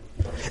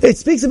 It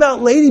speaks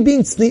about lady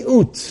being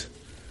tzniut.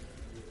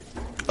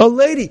 A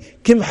lady,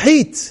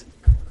 kimhit.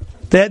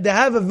 They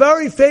have a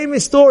very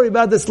famous story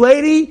about this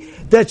lady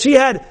that she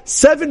had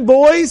 7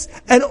 boys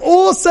and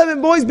all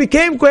 7 boys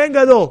became Kohen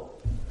Gadol.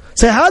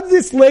 So how did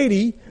this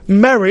lady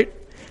merit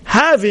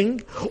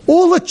having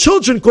all the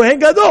children Kohen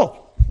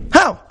Gadol?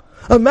 How?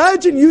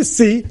 Imagine you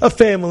see a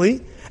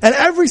family and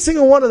every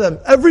single one of them,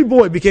 every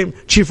boy became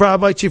Chief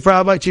Rabbi, Chief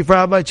Rabbi, Chief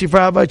Rabbi, Chief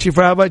Rabbi, Chief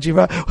Rabbi, Chief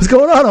Rabbi. What's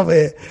going on over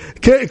here?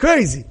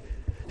 Crazy.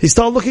 He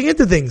started looking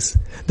into things.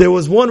 There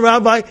was one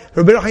rabbi,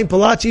 Rabbeinu Chaim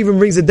Palachi even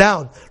brings it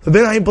down.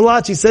 Rabbeinu Chaim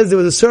Palachi says there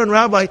was a certain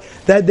rabbi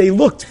that they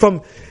looked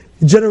from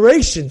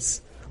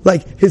generations,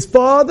 like his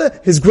father,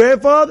 his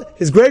grandfather,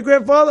 his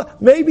great-grandfather,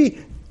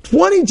 maybe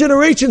 20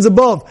 generations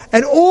above,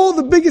 and all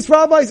the biggest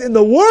rabbis in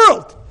the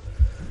world.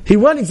 He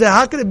went and said,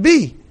 how could it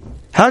be?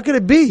 How could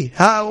it be?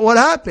 What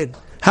happened?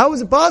 How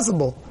is it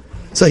possible?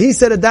 So he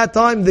said at that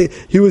time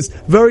he was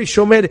very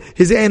shomer,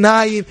 his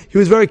einayim, he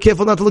was very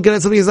careful not to look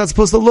at something he's not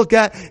supposed to look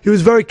at. He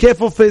was very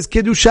careful for his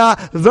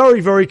kiddusha,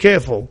 very, very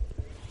careful.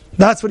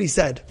 That's what he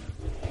said.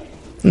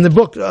 In the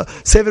book,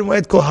 Seven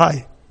Moed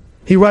Kohai.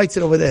 He writes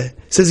it over there.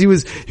 He says he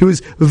was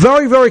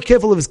very, very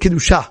careful of his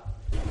kiddusha.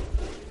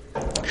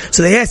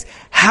 So they asked,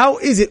 how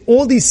is it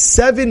all these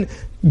 7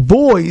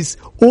 boys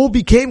all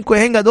became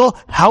Kohen Gadol?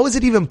 How is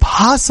it even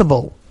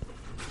possible?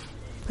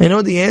 You know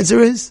what the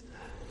answer is?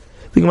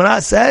 The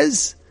Gemara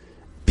says,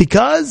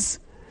 because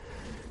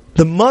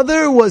the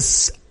mother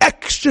was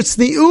extra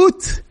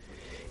tzniut,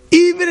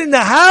 even in the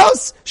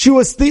house, she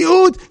was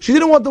tzniut, she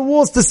didn't want the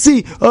walls to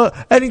see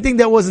anything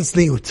that wasn't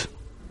tzniut.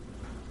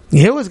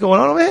 You hear what's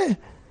going on over here?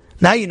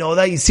 Now you know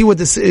that, you see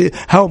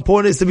how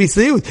important it is to be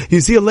tzniut.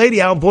 You see a lady,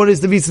 how important it is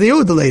to be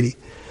tzniut, the lady.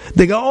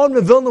 The Gaon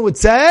of Vilna would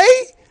say,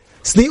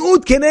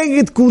 tzniut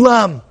keneged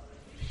kulam.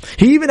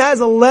 He even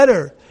has a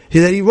letter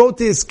that he wrote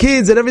to his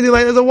kids and everything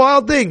like that. It's a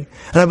wild thing.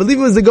 And I believe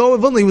it was the Gaon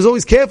of Vilna. He was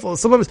always careful.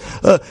 Sometimes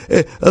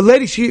a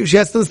lady, she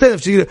has to understand,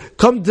 if she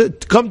come to the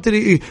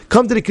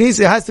Knesset,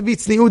 it has to be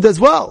tzniut as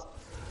well.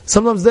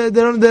 Sometimes they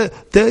don't.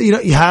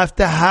 You have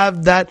to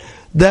have that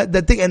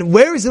thing. And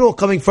where is it all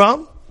coming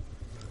from?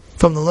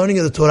 From the learning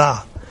of the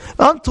Torah.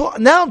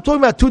 Now I'm talking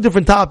about two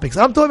different topics.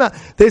 I'm talking about,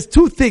 there's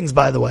two things,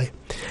 by the way.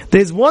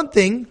 There's one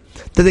thing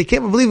that they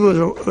can't believe it was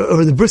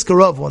over the Brisker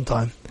Rav one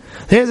time.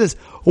 Here's this.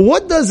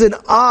 What does an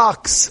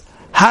ox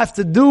have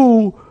to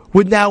do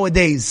with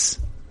nowadays?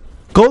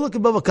 Go look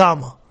at Bava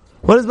Kama.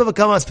 What does Bava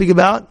Kama speak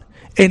about?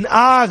 An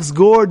ox,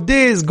 gourd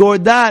this,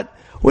 gourd that.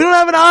 We don't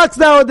have an ox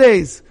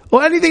nowadays.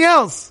 Or anything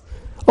else.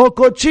 Or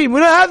kochim. We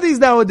don't have these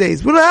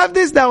nowadays. We don't have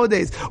this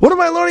nowadays. What am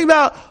I learning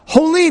about?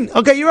 Holin.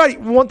 Okay, you're right.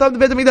 One time the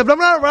Beit HaMikdash, but I'm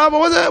not a rabbi.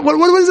 What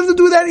does it have to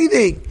do with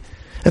anything?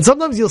 And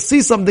sometimes you'll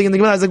see something in the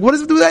Gemara. It's like, what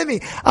does it do with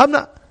anything? I'm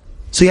not.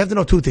 So you have to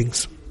know two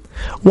things.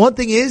 One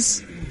thing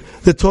is,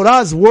 the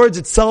Torah's words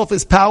itself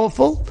is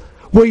powerful.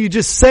 Where you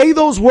just say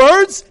those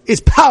words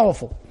is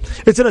powerful.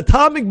 It's an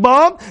atomic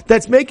bomb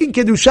that's making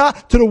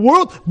Kedusha to the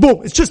world.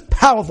 Boom. It's just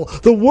powerful.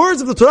 The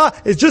words of the Torah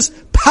is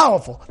just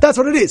powerful. That's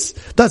what it is.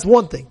 That's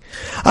one thing.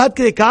 Ad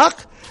Kei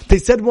Kach, they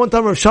said one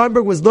time Rav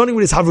Scheinberg was learning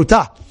with his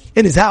Havruta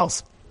in his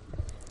house.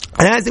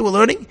 And as they were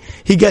learning,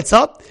 he gets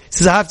up,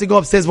 says, I have to go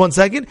upstairs 1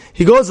 second.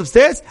 He goes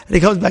upstairs, and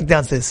he comes back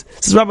downstairs.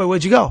 He says, Rabbi,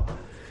 where'd you go?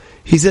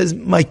 He says,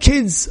 my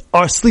kids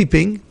are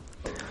sleeping,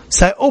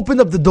 so I opened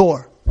up the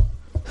door.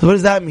 So what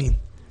does that mean?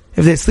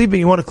 If they're sleeping,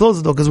 you want to close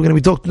the door because we're going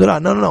to be talking to Torah.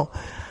 No.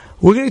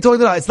 We're going to be talking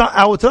to Torah.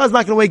 Our Torah is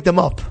not going to wake them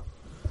up.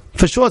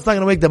 For sure it's not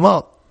going to wake them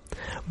up.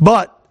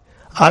 But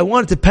I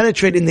wanted to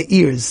penetrate in the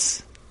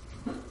ears.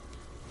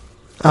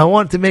 I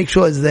wanted to make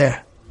sure it's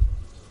there.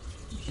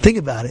 Think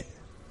about it.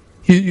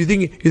 You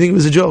think it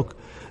was a joke?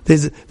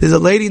 There's a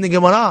lady in the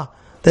Gemara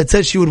that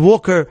says she would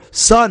walk her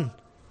son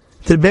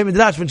to the Beit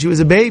Midrash when she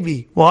was a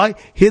baby. Why?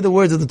 Hear the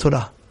words of the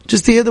Torah.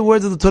 Just to hear the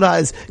words of the Torah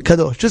is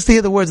kadosh. Just to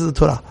hear the words of the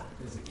Torah.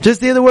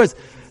 Just to hear the words.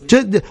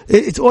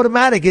 It's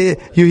automatic.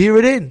 You hear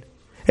it in.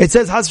 It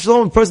says, Has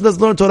Shalom, a person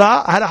doesn't learn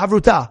Torah, I had a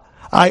Havruta.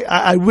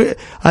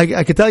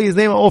 I could tell you his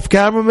name off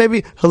camera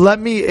maybe. He'll let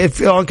me,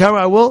 if on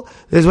camera I will.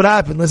 This is what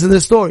happened. Listen to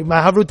the story. My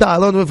Havruta, I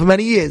learned it for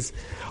many years.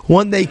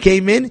 One day he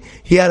came in,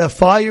 he had a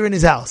fire in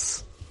his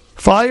house.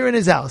 Fire in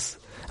his house.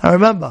 I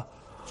remember.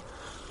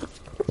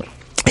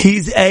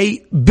 He's a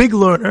big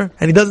learner,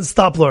 and he doesn't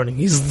stop learning.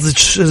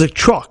 He's a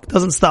truck,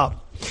 doesn't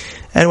stop.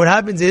 And what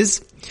happens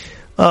is,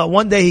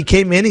 one day he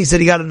came in, he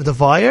said he got into the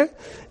fire,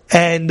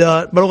 and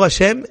Baruch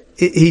Hashem,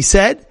 he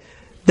said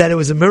that it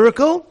was a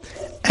miracle,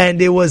 and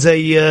there was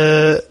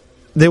I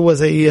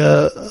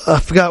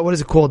forgot what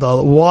is it called,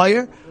 a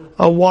wire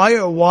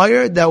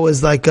that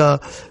was like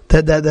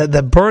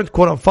that burnt,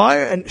 caught on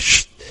fire, and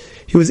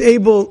he was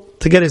able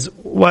to get his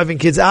wife and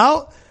kids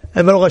out,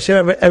 and Baruch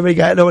Hashem, nobody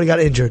got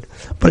injured,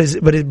 but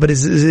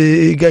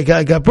he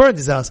got burned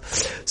his house.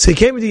 So he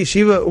came into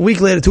yeshiva a week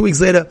later, 2 weeks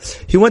later.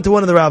 He went to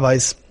one of the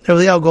rabbis,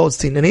 Rabbi Eliyahu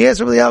Goldstein, and he asked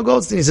Rabbi Eliyahu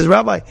Goldstein. He says,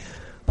 Rabbi,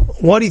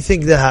 what do you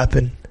think that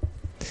happened?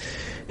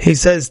 He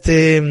says to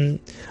him,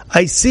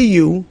 I see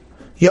you're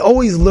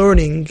always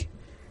learning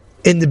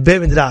in the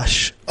Beit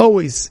Midrash.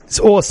 Always.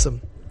 It's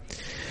awesome.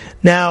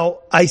 Now,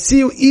 I see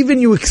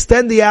you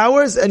extend the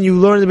hours and you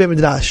learn the Beit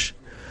Midrash.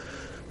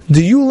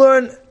 Do you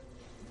learn?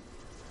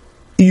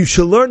 You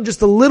should learn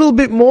just a little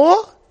bit more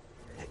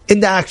in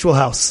the actual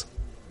house.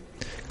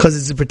 Because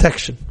it's a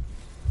protection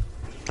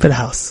for the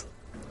house.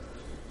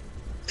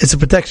 It's a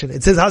protection.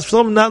 It says,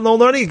 no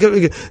learning.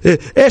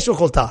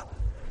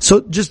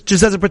 So just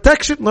as a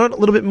protection, learn a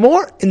little bit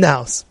more in the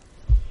house.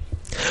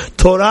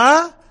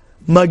 Torah,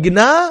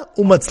 magna,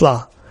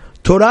 umatzla.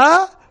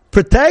 Torah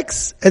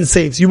protects and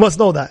saves. You must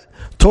know that.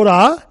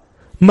 Torah,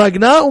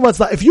 magna,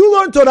 umatzla. If you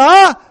learn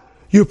Torah,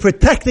 you're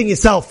protecting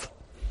yourself.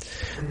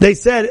 They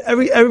said,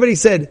 everybody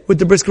said, with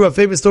the Brisker Rav,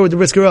 famous story with the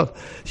Brisker Rav,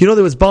 you know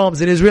there was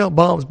bombs in Israel?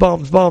 Bombs. Oh,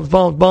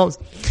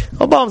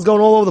 bombs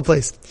going all over the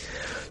place.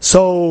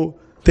 So,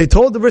 they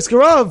told the Brisker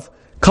Rav,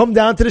 come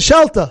down to the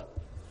shelter.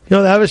 You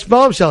know, they have a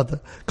bomb shelter.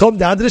 Come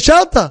down to the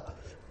shelter.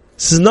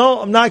 He says,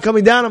 no, I'm not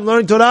coming down, I'm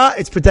learning Torah,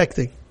 it's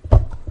protecting.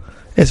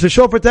 It's for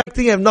sure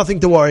protecting, I have nothing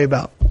to worry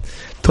about.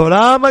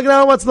 Torah,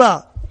 magna,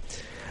 matzlah.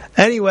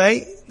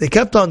 Anyway, they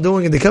kept on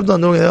doing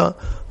it.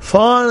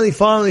 Finally,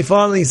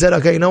 he said,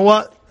 okay, you know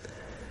what?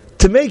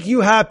 To make you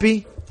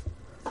happy,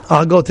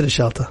 I'll go to the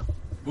shelter.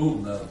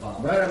 Boom,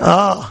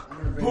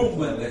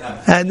 Boom.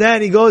 And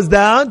then he goes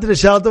down to the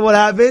shelter, what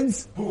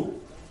happens?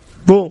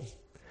 Boom.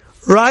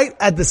 Right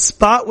at the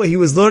spot where he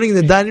was learning, in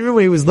the dining room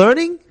where he was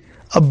learning,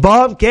 a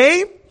bomb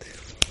came,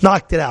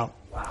 knocked it out.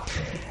 Wow.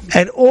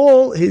 And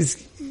all his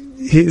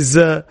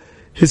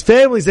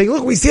family saying,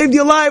 look, we saved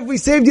your life. No.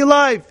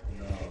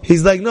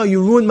 He's like, no,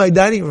 you ruined my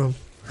dining room.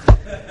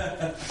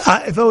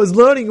 If I was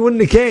learning, it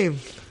wouldn't have came.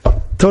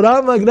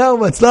 Torah magna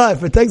u'matzlah,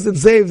 protects and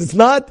saves.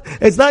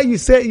 It's not you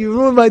say, you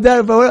ruined my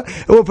dining room.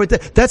 It will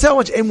protect. That's how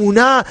much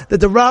emunah that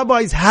the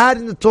rabbis had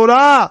in the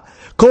Torah.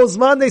 Kol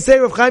Zman, they say,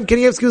 Rav Chaim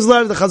Kanievsky was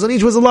alive, the Chazon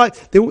Ish was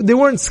alive. They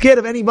weren't scared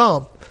of any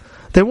bomb.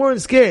 They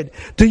weren't scared.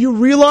 Do you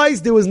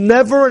realize there was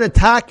never an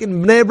attack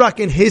in Bnei Brak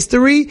in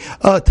history,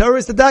 a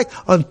terrorist attack,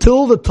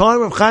 until the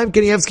time of Chaim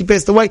Kanievsky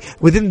passed away,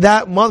 within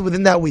that month,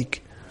 within that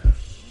week?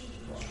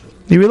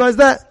 You realize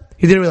that?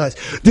 You didn't realize.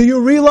 Do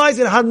you realize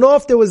in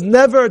Hanof there was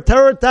never a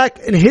terror attack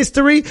in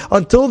history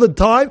until the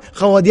time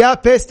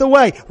Chawadiah passed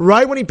away?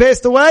 Right when he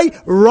passed away,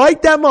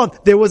 right that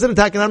month, there was an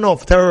attack in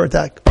Hanof, terror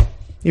attack.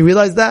 You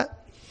realize that?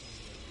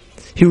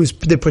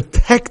 They're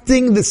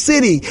protecting the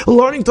city.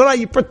 Learning Torah,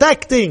 you're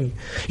protecting.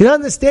 You're not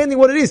understanding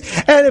what it is.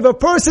 And if a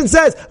person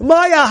says,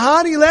 Maya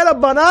Hani Lera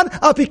Banan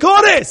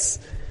Apikoris,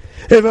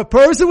 if a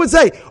person would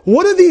say,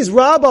 what are these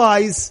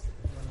rabbis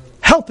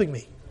helping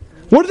me?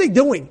 What are they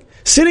doing?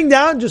 Sitting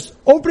down, just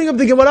opening up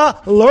the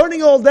Gemara,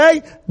 learning all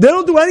day. They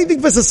don't do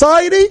anything for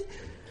society.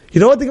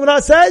 You know what the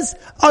Gemara says?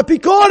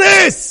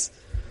 Apikoris!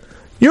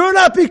 You're an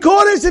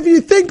apikoris if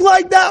you think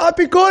like that,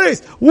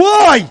 apikoris.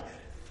 Why?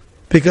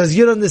 Because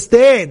you don't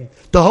understand.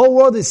 The whole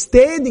world is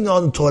standing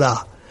on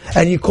Torah.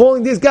 And you're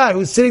calling this guy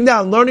who's sitting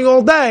down, learning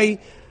all day,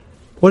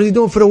 what is he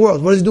doing for the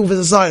world? What is he doing for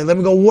society? Let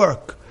me go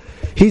work.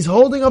 He's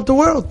holding up the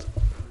world.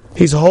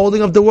 He's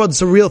holding up the world.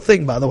 It's a real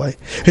thing, by the way.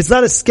 It's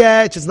not a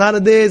sketch, it's not a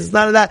this, it's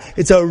not a that.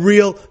 It's a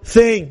real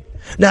thing.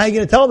 Now you're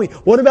going to tell me,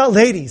 what about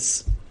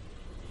ladies?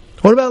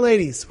 What about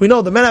ladies? We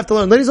know the men have to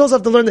learn. Ladies also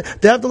have to learn.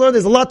 They have to learn.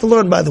 There's a lot to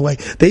learn, by the way.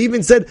 They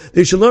even said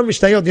they should learn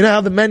Mishnayot. You know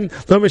how the men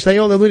learn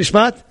Mishnayot, they learn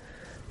Ishmat?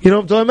 You know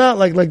what I'm talking about?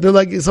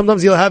 Like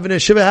sometimes you'll have in a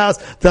shiva house,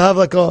 they'll have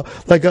like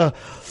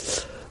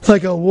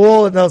a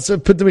wall and they'll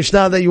put the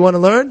Mishnah that you want to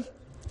learn.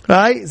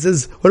 Right? It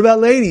says, what about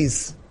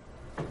ladies?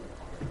 It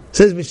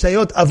says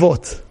Mishnayot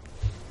Avot.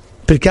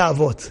 Pirkei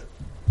Avot.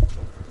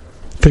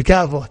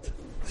 Pirkei Avot.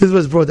 This is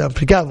what's brought down.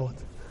 Pirkei Avot.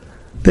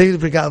 They do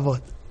Pirkei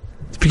Avot.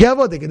 It's Pirkei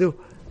Avot they can do.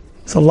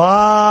 It's a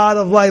lot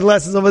of light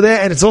lessons over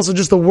there, and it's also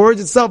just the words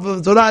itself,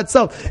 the Torah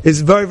itself is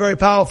very, very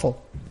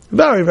powerful.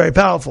 Very, very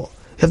powerful.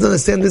 You have to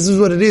understand this is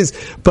what it is,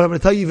 but I'm going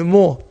to tell you even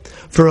more.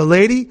 For a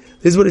lady,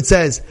 this is what it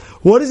says.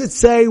 What does it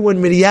say when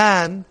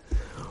Miriam,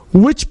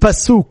 which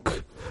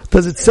pasuk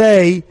does it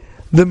say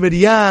the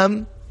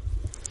Miriam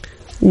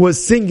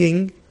was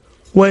singing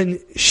when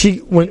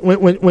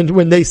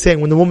they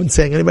sang, when the woman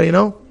sang? Anybody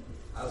know?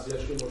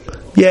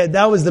 Yeah,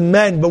 that was the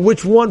men, but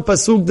which one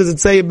pasuk does it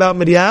say about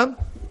Miriam?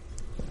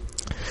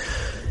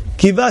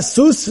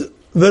 Kivasus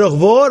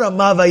v'rochvor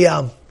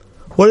amavayam.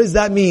 What does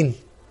that mean?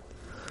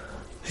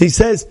 He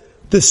says,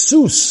 the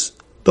sus,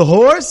 the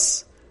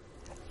horse,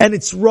 and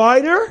its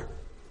rider,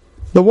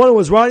 the one who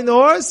was riding the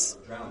horse,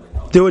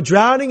 they were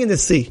drowning in the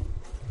sea.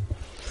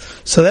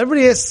 So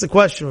everybody asks the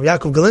question,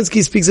 Yaakov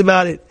Galinsky speaks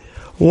about it,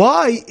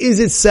 why is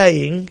it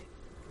saying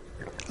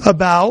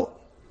about,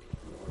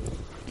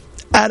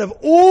 out of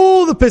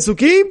all the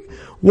Pesukim,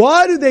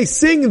 why do they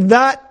sing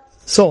that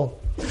song?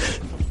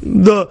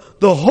 The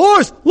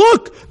horse,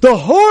 look, the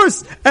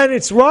horse and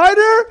its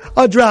rider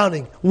are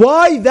drowning.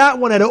 Why that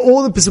one out of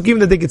all the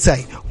Pesukim that they could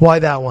say? Why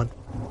that one?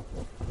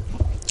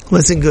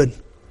 Listen good.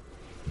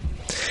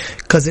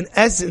 Because in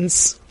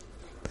essence,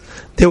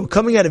 they were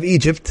coming out of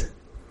Egypt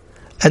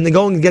and they're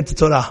going to get the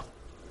Torah.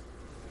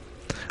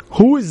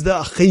 Who is the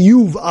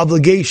chiyuv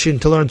obligation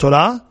to learn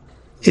Torah?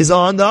 Is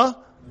on the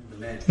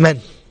men.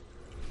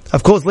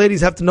 Of course,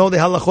 ladies have to know the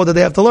halachot that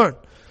they have to learn.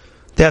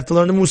 They have to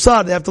learn the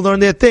musar, they have to learn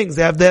their things,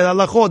 they have their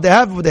halachot, they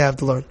have what they have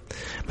to learn.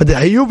 But the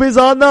chiyuv is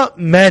on the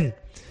men.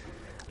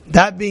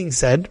 That being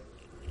said,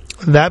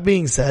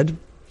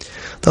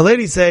 the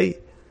ladies say,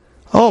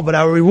 oh, but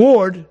our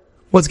reward,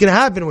 what's going to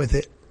happen with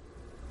it?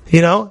 You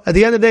know, at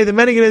the end of the day, the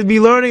men are going to be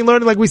learning,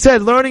 like we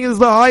said, learning is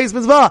the highest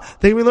mitzvah.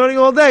 They're going to be learning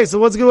all day, so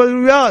what's going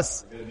to be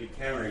us? They're going to be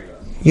carrying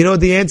us. You know what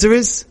the answer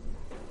is?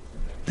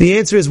 The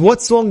answer is,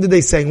 what song did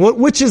they sing?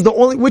 Which is the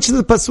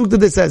pasuk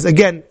that it says?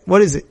 Again,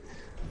 what is it?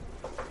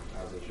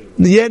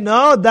 Yeah,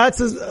 no, that's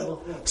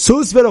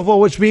sus v'rochvor,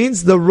 which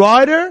means the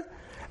rider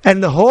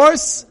and the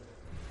horse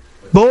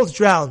both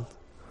drowned.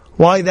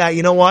 Why that?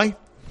 You know why?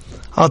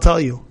 I'll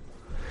tell you.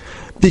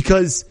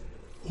 Because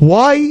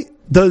what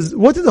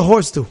did the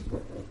horse do?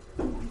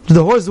 Did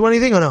the horse do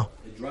anything or no?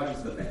 It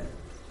drives the man.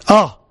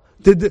 Oh,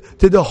 did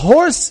the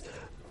horse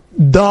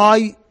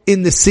die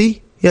in the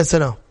sea? Yes or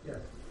no? Yes.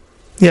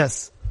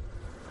 Yes.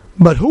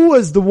 But who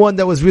was the one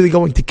that was really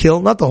going to kill?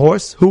 Not the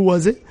horse. Who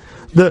was it?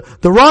 The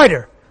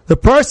rider. The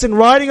person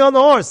riding on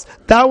the horse.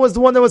 That was the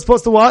one that was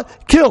supposed to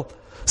what? Kill.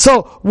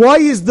 So, why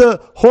is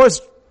the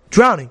horse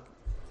drowning?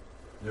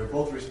 They're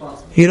both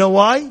responsible. You know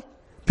why?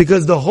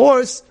 Because the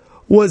horse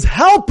was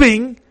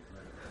helping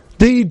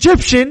the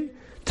Egyptian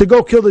to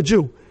go kill the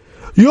Jew.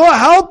 You're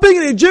helping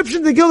an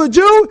Egyptian to kill the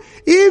Jew?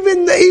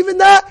 Even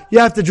that, you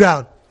have to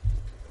drown.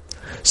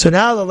 So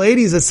now the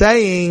ladies are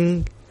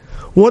saying,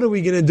 what are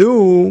we going to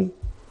do?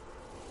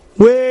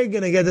 We're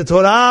going to get the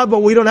Torah, but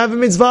we don't have a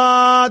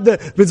mitzvah.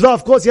 The mitzvah,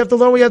 of course, you have to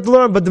learn what you have to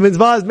learn, but the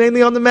mitzvah is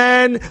mainly on the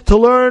men to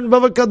learn the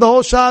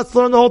whole Shas, to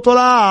learn the whole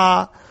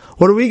Torah.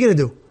 What are we going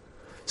to do?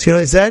 So you know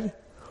what he said?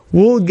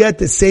 We'll get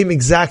the same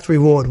exact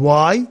reward.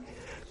 Why?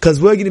 Because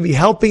we're going to be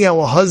helping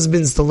our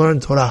husbands to learn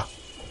Torah.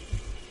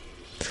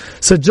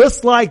 So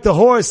just like the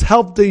horse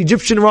helped the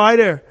Egyptian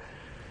rider,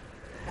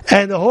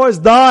 and the horse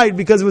died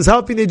because it was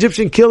helping the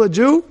Egyptian kill a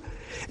Jew,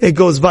 it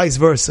goes vice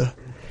versa.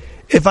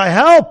 If I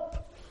help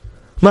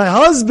my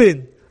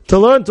husband to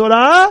learn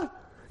Torah,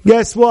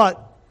 guess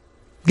what?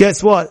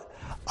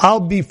 I'll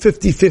be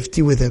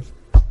 50-50 with him.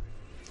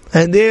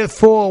 And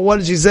therefore, what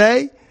did she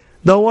say?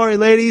 Don't worry,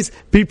 ladies,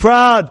 be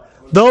proud.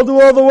 Don't do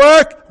all the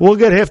work, we'll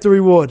get half the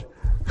reward.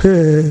 Well,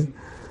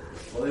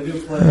 they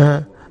do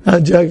play.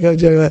 I'm joking.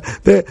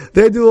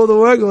 They do all the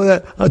work.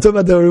 I'm talking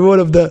about the reward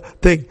of the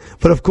thing.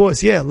 But of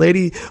course, yeah,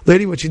 lady,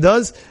 what she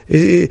does,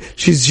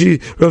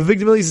 Rav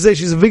Victor Miller used to say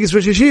she's the biggest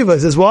Rosh Yeshiva.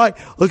 He says, why?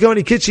 Look how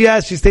many kids she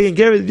has. She's taking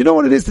care of it. You know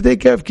what it is to take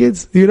care of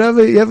kids? You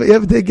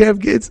ever take care of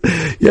kids?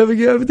 You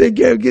ever take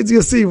care of kids?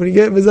 You'll see when you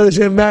get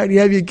married and you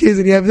have your kids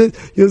and you have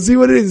this, you'll see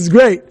what it is. It's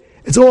great.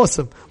 It's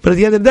awesome. But at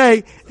the end of the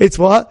day, it's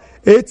what?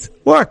 It's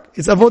work.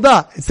 It's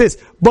avodah. It's this.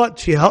 But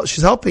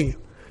she's helping you.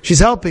 She's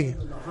helping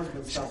you.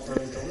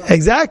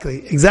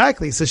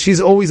 Exactly. So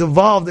she's always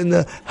involved in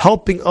the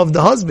helping of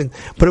the husband.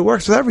 But it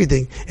works with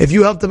everything. If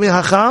you help the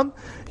Hacham,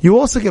 you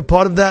also get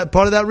part of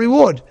that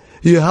reward.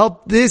 You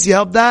help this, you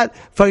help that,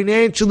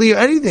 financially or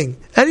anything.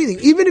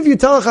 Even if you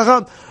tell a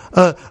Chacham,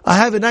 I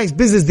have a nice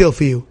business deal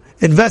for you.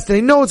 Invest in it.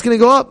 You know it's going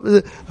to go up.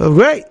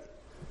 Great.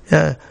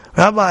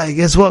 Rabbi,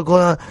 guess what?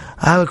 I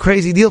have a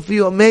crazy deal for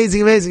you.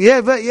 Amazing.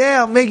 Yeah,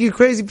 I'll make you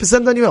crazy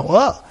percent on your own.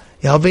 Well,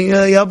 you're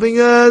helping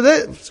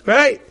this. It's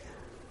great.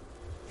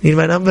 Need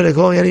my number to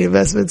call me any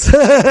investments?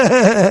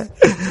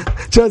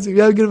 Trust me, if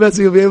you have a good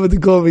investment, you'll be able to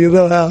call me. You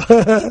know how.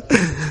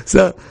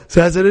 So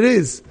that's what it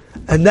is.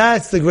 And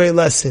that's the great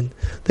lesson.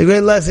 The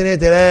great lesson here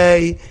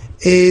today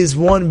is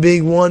one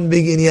big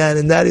inyan,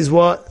 and that is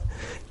what?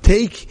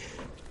 Take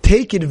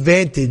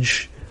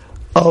advantage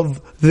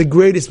of the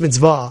greatest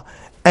mitzvah,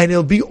 and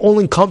it'll be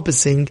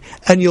all-encompassing,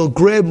 and you'll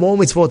grab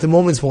moments for it and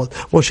moments for it.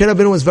 Moshe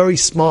Rabbeinu was very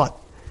smart.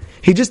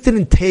 He just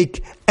didn't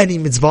take any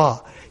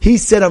mitzvah. He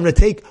said, I'm going to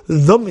take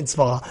the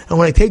mitzvah. And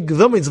when I take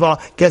the mitzvah,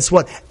 guess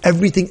what?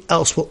 Everything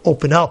else will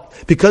open up.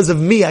 Because of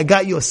me, I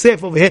got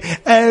Yosef over here.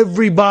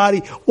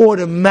 Everybody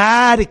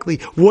automatically,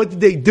 what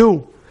did they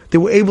do? They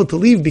were able to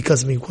leave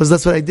because of me. Because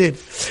that's what I did.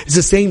 It's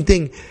the same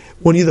thing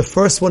when you're the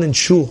first one in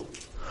shul.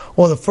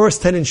 Or the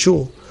first 10 in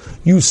shul.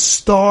 You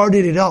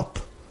started it up.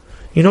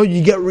 You know,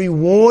 you get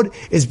reward.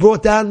 It's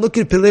brought down. Look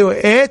at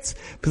Pilei Etz.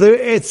 Pilei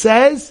Etz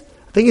says,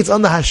 I think it's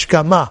on the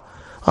Hashkama.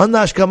 On the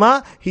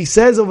Hashkama, he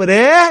says over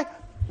there,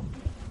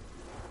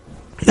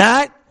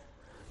 that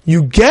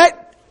you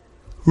get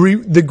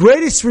the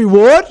greatest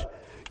reward,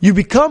 you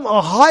become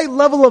a high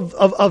level of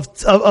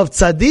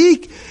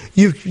tzaddik,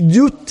 you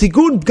do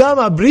tikkun pgam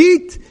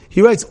abrit,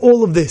 he writes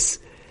all of this.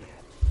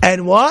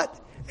 And what?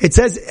 It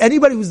says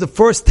anybody who's the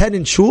first 10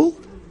 in shul,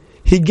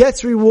 he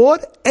gets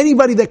reward.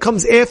 Anybody that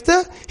comes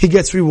after, he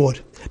gets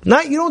reward.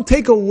 You don't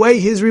take away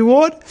his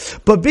reward,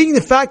 but being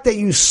the fact that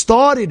you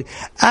started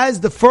as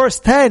the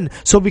first 10,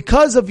 so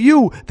because of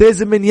you, there's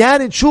a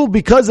minyan in shul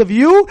because of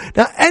you.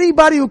 Now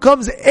anybody who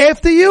comes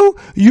after you,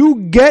 you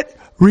get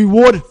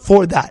reward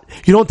for that.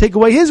 You don't take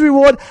away his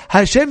reward.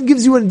 Hashem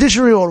gives you an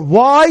additional reward.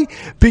 Why?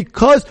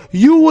 Because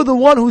you were the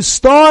one who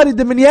started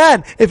the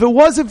minyan. If it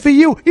wasn't for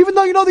you, even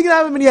though you know they're going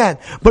to have a minyan,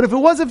 but if it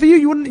wasn't for you,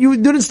 you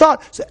didn't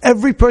start. So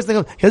every person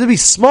that comes, you have to be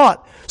smart.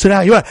 So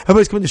now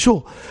everybody's coming to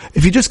shul.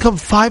 If you just come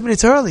 5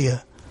 minutes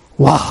earlier,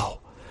 wow.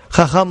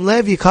 Chacham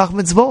Lev Yikach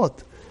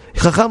Mitzvot.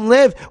 Chacham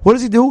Lev, what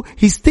does he do?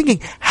 He's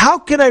thinking, how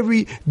can I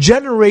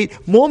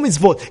regenerate more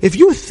mitzvot? If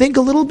you think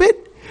a little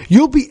bit,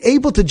 you'll be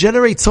able to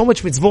generate so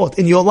much mitzvot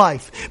in your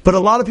life. But a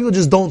lot of people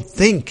just don't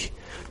think.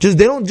 They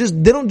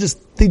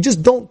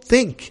just don't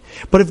think.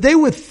 But if they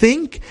would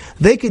think,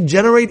 they could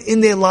generate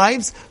in their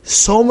lives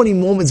so many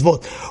more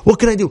mitzvot. What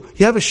can I do?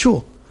 You have a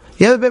shul.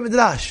 You have a bet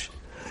midrash.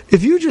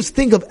 If you just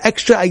think of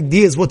extra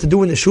ideas what to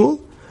do in the shul,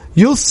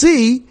 you'll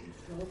see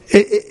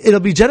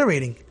it'll be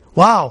generating.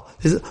 Wow.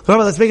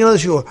 Rabbi, let's make another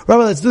shiur.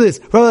 Rabbi, let's do this.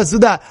 Rabbi, let's do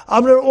that.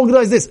 I'm going to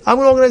organize this. I'm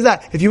going to organize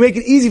that. If you make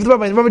it easy for the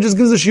Rabbi, and the Rabbi just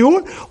gives a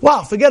shiur,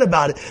 wow, forget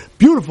about it.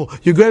 Beautiful.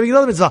 You're grabbing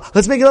another mitzvah.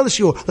 Let's make another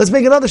shiur. Let's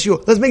make another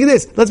shiur. Let's make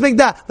this. Let's make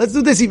that. Let's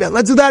do this event.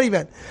 Let's do that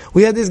event.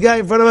 We had this guy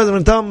in front of us.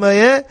 I'm going to tell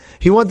him,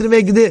 he wanted to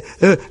make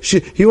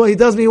he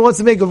tells me he wants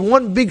to make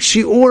one big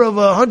shiur of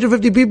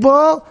 150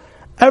 people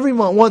every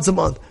month, once a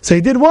month. So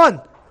he did one.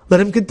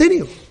 Let him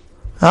continue.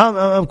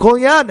 I'm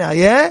calling you out now,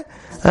 yeah?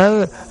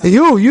 I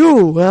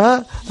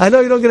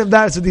know you don't get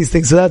embarrassed with these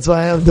things, so that's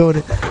why I'm doing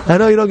it. I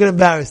know you don't get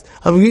embarrassed.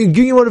 I'm giving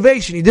you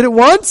motivation. You did it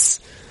once,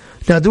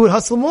 now do it,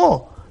 hustle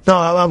more. No,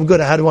 I'm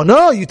good. I had one.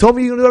 No, you told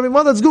me you're going to do every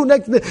month. Let's go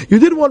next. You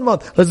did 1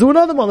 month. Let's do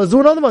another month. Let's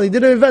do another month. He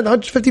did an event.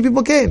 150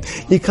 people came.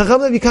 Yikach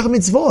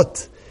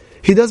mitzvot.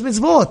 He does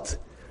mitzvot.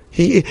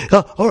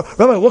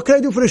 Rabbi, what can I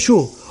do for the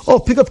shul?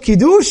 Pick up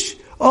kiddush.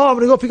 I'm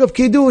going to go pick up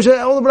kiddush,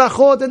 all the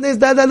brachot and this,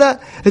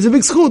 that. It's a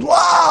big schut.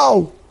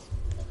 Wow!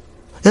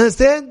 You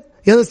understand?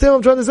 You understand what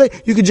I'm trying to say?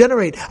 You can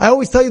generate. I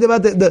always tell you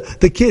about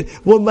the kid.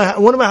 One of my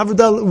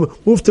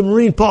Havdalah moved to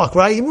Marine Park,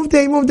 right? He moved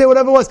there,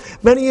 whatever it was,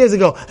 many years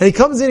ago. And he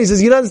comes in, he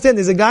says, you don't understand,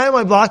 there's a guy on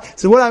my block.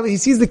 So what happened? He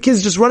sees the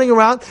kids just running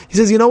around. He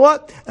says, you know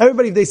what?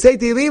 Everybody, if they say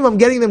Tehillim, I'm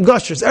getting them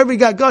gushers. Everybody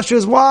got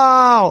gushers.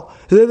 Wow!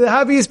 They're the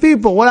happiest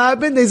people. What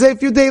happened? They say a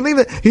few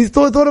Tehillim. He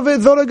thought of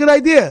a good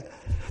idea.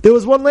 There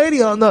was one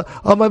lady on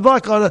my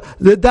block, down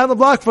the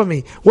block from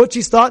me. What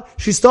she start?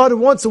 She started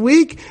once a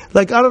week.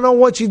 Like, I don't know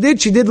what she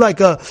did. She did like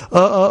the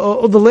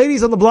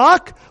ladies on the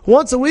block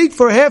once a week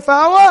for a half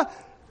hour.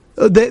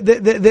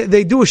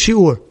 They do a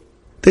shiur.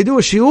 They do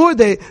a shiur.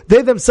 They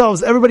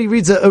themselves. Everybody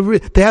reads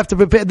they have to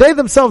prepare. They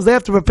themselves. They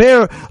have to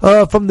prepare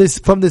from this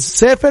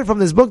sefer, from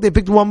this book. They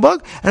picked one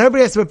book, and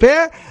everybody has to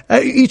prepare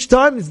each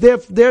time. It's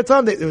their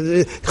time.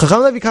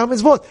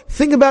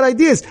 Think about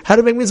ideas. How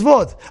to make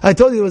mitzvot. I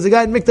told you there was a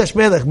guy in Mikdash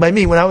Melech by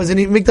me when I was in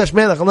Mikdash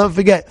Melech. I'll never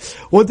forget.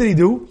 What did he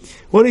do?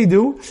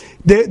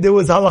 There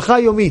was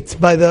halacha yomit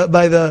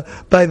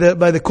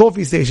by the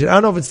coffee station. I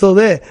don't know if it's still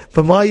there,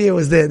 but my year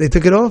was there. They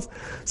took it off.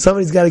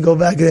 Somebody's got to go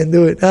back and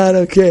do it. I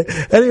don't care.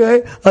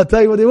 Anyway, I'll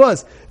tell you what it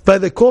was. By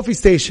the coffee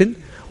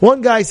station,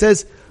 one guy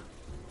says,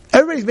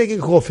 everybody's making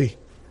coffee,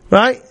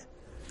 right?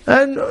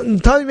 And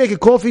until you make a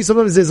coffee,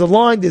 sometimes there's a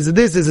line, there's a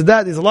this, there's a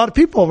that, there's a lot of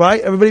people, right?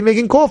 Everybody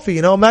making coffee,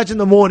 imagine in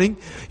the morning,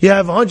 you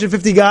have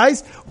 150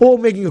 guys all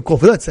making a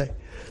coffee, let's say.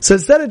 So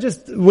instead of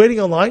just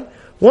waiting online,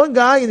 one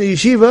guy in the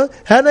yeshiva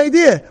had an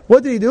idea.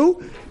 What did he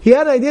do? He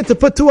had an idea to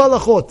put two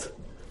halachot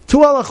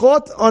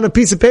on a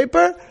piece of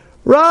paper,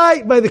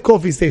 right by the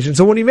coffee station.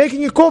 So when you're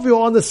making your coffee,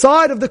 or on the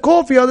side of the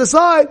coffee, I was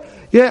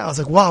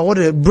like, wow, what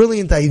a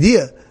brilliant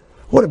idea.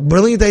 What a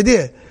brilliant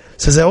idea.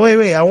 So I said,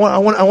 wait, I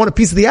want a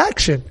piece of the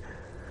action.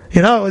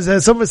 It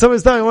was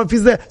someone's time, I want a piece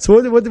of that.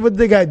 So what did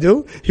the guy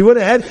do? He went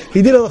ahead,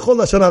 he did halachot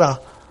lashon hara.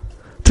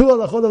 Two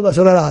halachot of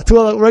lashon hara.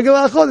 Two regular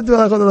halachot and two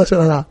halachot of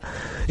lashon hara.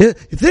 You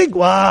think,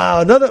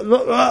 wow,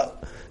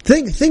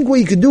 think what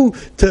you could do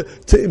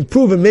to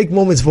improve and make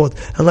moments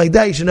forth. And like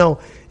that, you should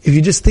know, if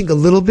you just think a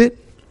little bit,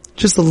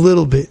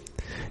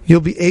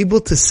 you'll be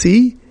able to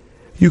see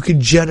you could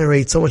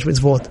generate so much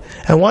mitzvot.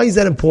 And why is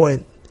that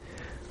important?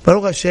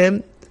 Baruch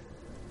Hashem,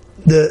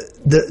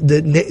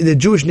 the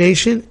Jewish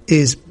nation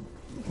is,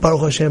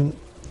 Baruch Hashem,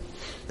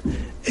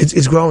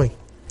 it's growing.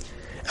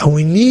 And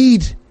we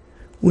need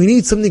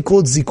something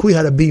called Zikui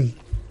Harabim.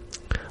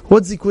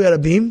 What's Zikui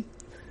Harabim?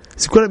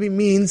 Zikui Harabim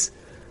means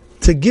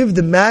to give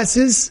the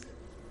masses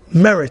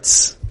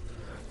merits.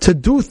 To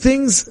do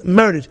things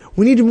merited.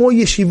 We need more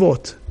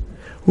yeshivot.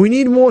 We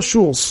need more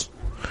shuls.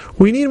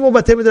 We need more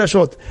batei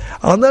midrashot.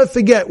 I'll never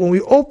forget, when we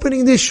were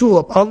opening this shul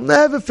up, I'll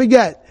never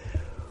forget,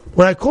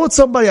 when I called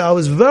somebody, I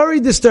was very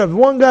disturbed.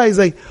 One guy is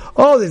like,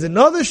 oh, there's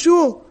another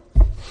shul?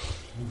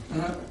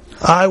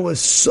 I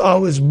was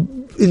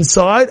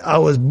inside. I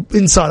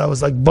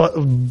was like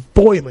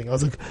boiling. I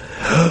was like,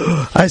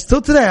 I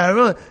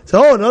remember.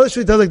 So, oh, another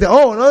shul. I was like that.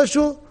 Oh, another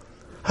shul.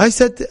 I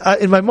said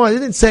in my mind, I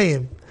didn't say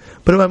him,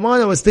 but in my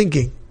mind I was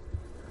thinking,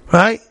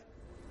 right?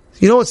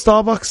 You know what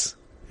Starbucks?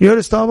 You heard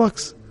of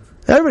Starbucks?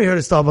 Everybody heard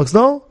of Starbucks,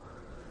 no?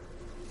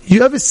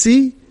 You ever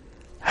see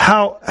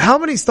how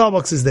many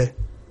Starbucks is there?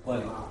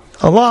 Plenty.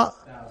 A lot.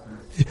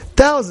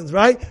 Thousands,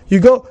 right? You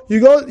go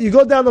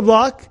down the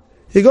block.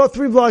 You go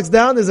 3 blocks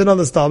down, there's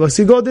another Starbucks.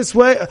 You go this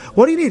way.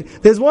 What do you need?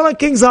 There's one on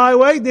King's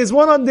Highway, there's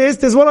one on this,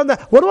 there's one on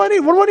that. What do I need?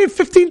 What do I need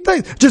 15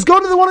 things? Just go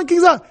to the one on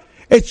King's Highway.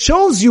 It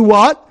shows you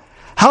what?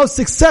 How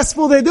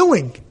successful they're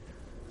doing.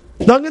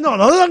 Dunkin' Donut,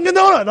 another Dunkin'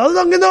 Donut, another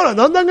Dunkin' Donut,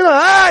 another Dunkin'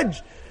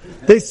 Donut.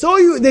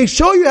 They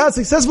show you how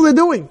successful they're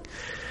doing.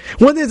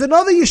 When there's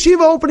another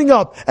yeshiva opening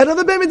up,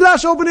 another Beit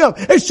Midrash opening up,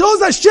 it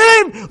shows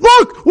Hashem,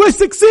 look, we're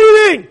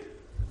succeeding.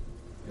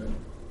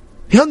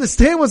 You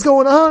understand what's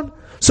going on?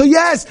 So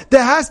yes,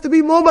 there has to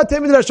be more Batei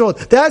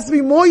Midrashot. There has to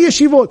be more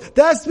yeshivot.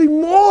 There has to be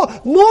more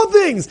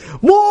things,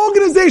 more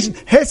organizations.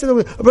 A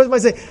person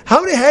might say,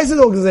 how many Hesed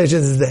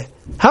organizations is there?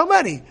 How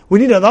many? We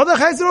need another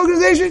Hesed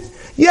organization?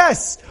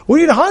 Yes. We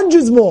need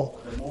hundreds more.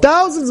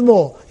 Thousands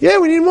more. Yeah,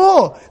 we need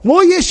more.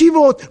 More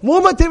yeshivot,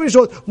 more Batei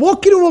Midrashot, more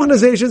kiddush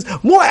organizations,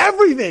 more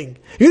everything.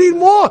 You need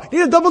more. You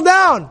need to double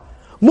down.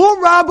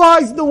 More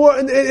rabbis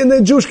in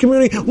the Jewish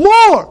community.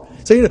 More.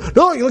 So you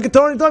look at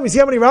Torah and Tom, you see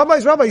how many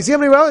rabbis? You see how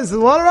many rabbis? There's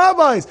a lot of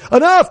rabbis.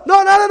 Enough?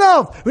 No, not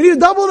enough. We need to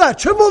double that,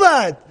 triple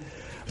that.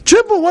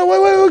 Triple?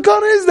 What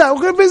kind is that?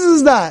 What kind of business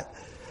is that?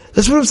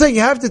 That's what I'm saying.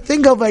 You have to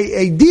think of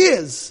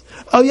ideas.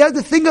 You have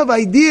to think of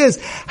ideas,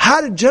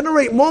 how to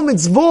generate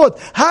moments,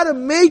 how to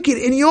make it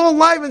in your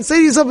life, and say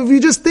to yourself, if you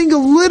just think a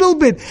little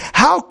bit,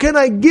 how can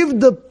I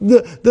give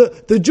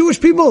the Jewish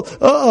people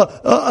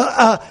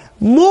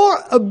more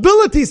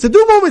abilities to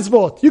do moments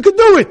sport? You can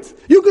do it.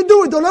 You can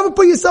do it. Don't ever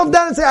put yourself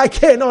down and say, I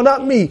can't. No,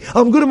 not me.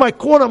 I'm good in my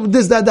corner. I'm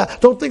this, that.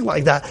 Don't think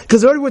like that.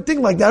 Because everybody would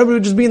think like that. Everybody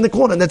would just be in the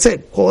corner and that's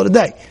it. Call it a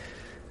day.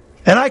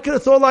 And I could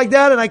have thought like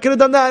that, and I could have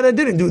done that, and I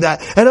didn't do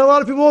that. And a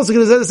lot of people also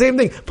could have said the same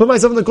thing. Put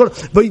myself in the corner.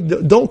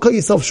 But don't cut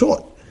yourself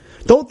short.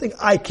 Don't think,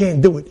 I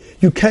can't do it.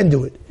 You can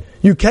do it.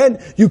 You can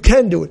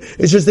do it.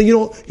 It's just that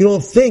you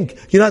don't think.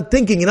 You're not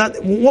thinking. You're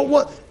not,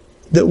 what?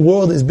 The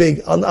world is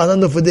big. I'll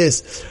know for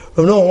this.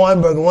 Rav Noah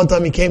Weinberg, one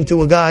time he came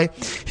to a guy,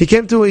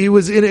 he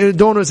was in a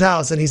donor's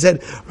house, and he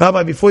said,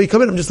 Rabbi, before you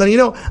come in, I'm just letting you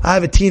know, I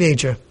have a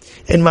teenager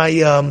in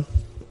my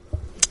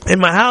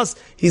house.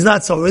 He's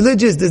not so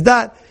religious, there's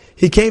that.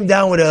 he came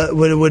down with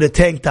a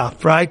tank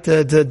top, right?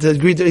 To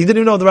greet. He didn't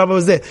even know the rabbi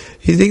was there.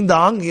 He's ding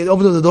dong. He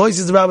opened up the door. He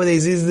sees the rabbi there. He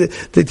sees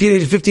the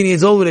teenager, 15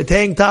 years old, with a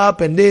tank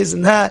top and this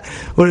and that,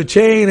 with a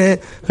chain. And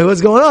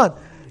what's going on?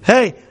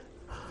 Hey,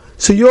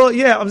 so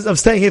I'm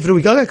staying here for the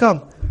week. Okay,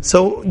 come.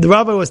 So the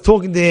rabbi was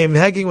talking to him,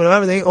 hanging with him,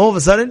 everything. All of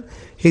a sudden,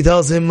 he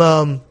tells him,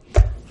 "Can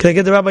I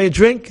get the rabbi a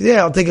drink?"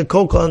 "Yeah, I'll take a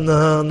Coke on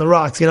the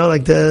rocks,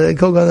 like the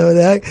Coke on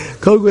the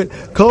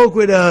Coke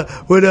with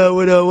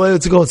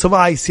what's it called? Some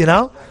ice,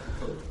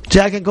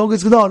 Jack and Coke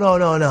is no.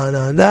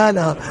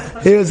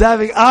 He was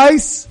having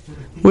ice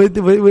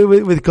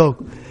with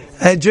Coke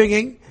and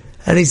drinking,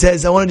 and he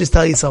says, "I want to just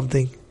tell you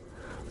something.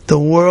 The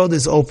world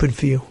is open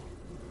for you.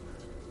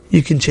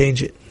 You can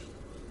change it.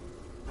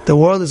 The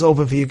world is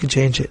open for you. You can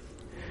change it.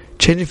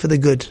 Change it for the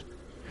good.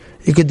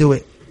 You can do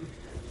it.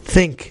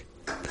 Think.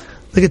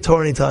 Look at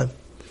Torah Anytime.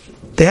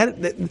 I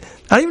don't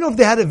even know if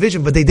they had a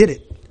vision, but they did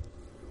it.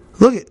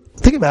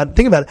 Think about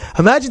it.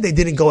 Imagine they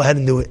didn't go ahead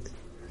and do it.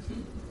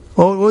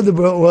 What would the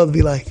world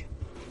be like?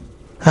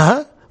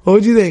 What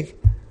would you think?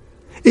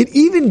 It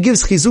even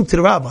gives chizuk to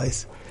the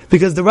rabbis.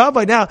 Because the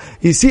rabbi now,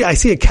 I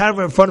see a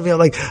camera in front of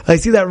me, I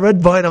see that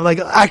red button, I'm like,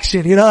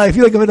 action, I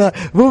feel like I'm in a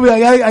movie,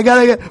 I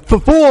gotta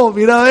perform,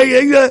 it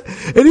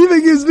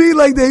even gives me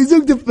the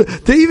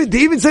chizuk to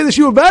even say that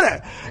you were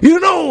better. You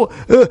know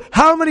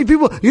how many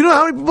people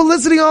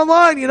listening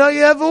online, you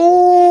have,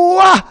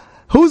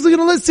 who's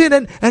gonna listen,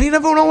 and you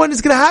never know when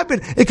it's gonna happen.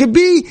 It could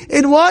be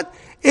in what?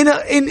 In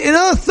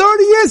another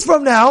 30 years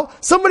from now,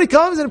 somebody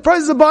comes and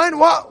presses a button,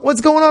 what's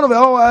going on over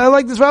there? Oh, I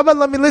like this rabbi,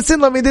 let me listen,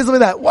 let me this, let me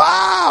that.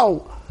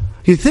 Wow!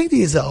 You think to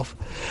yourself,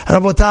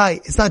 and Rabotai,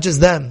 it's not just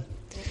them.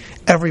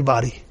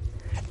 Everybody.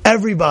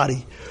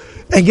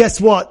 And guess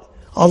what?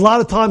 A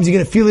lot of times you're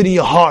going to feel it in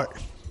your heart.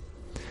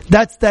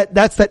 That's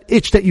that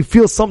itch that you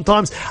feel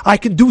sometimes. I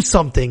can do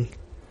something.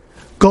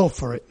 Go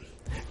for it.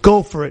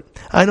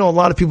 I know a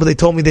lot of people, they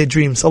told me their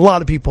dreams. A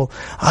lot of people.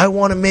 I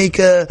want to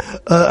make I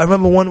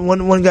remember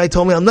one guy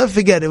told me, I'll never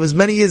forget, it was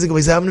many years ago.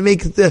 He said, I'm going to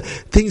make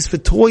things for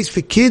toys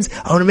for kids.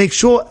 I want to make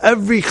sure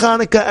every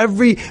Hanukkah,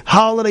 every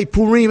holiday,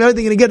 Purim,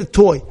 everything going to get a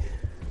toy.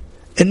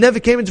 It never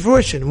came into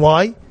fruition.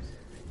 Why?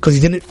 Because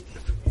he didn't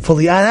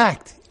fully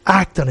act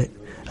on it.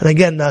 And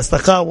again,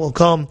 Aslachah will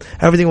come,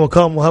 everything will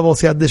come, we'll have all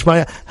Siyat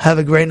Dishmaya. Have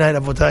a great night,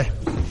 Avotai.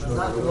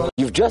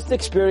 You've just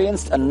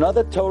experienced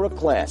another Torah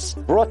class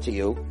brought to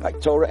you by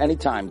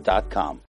TorahAnytime.com.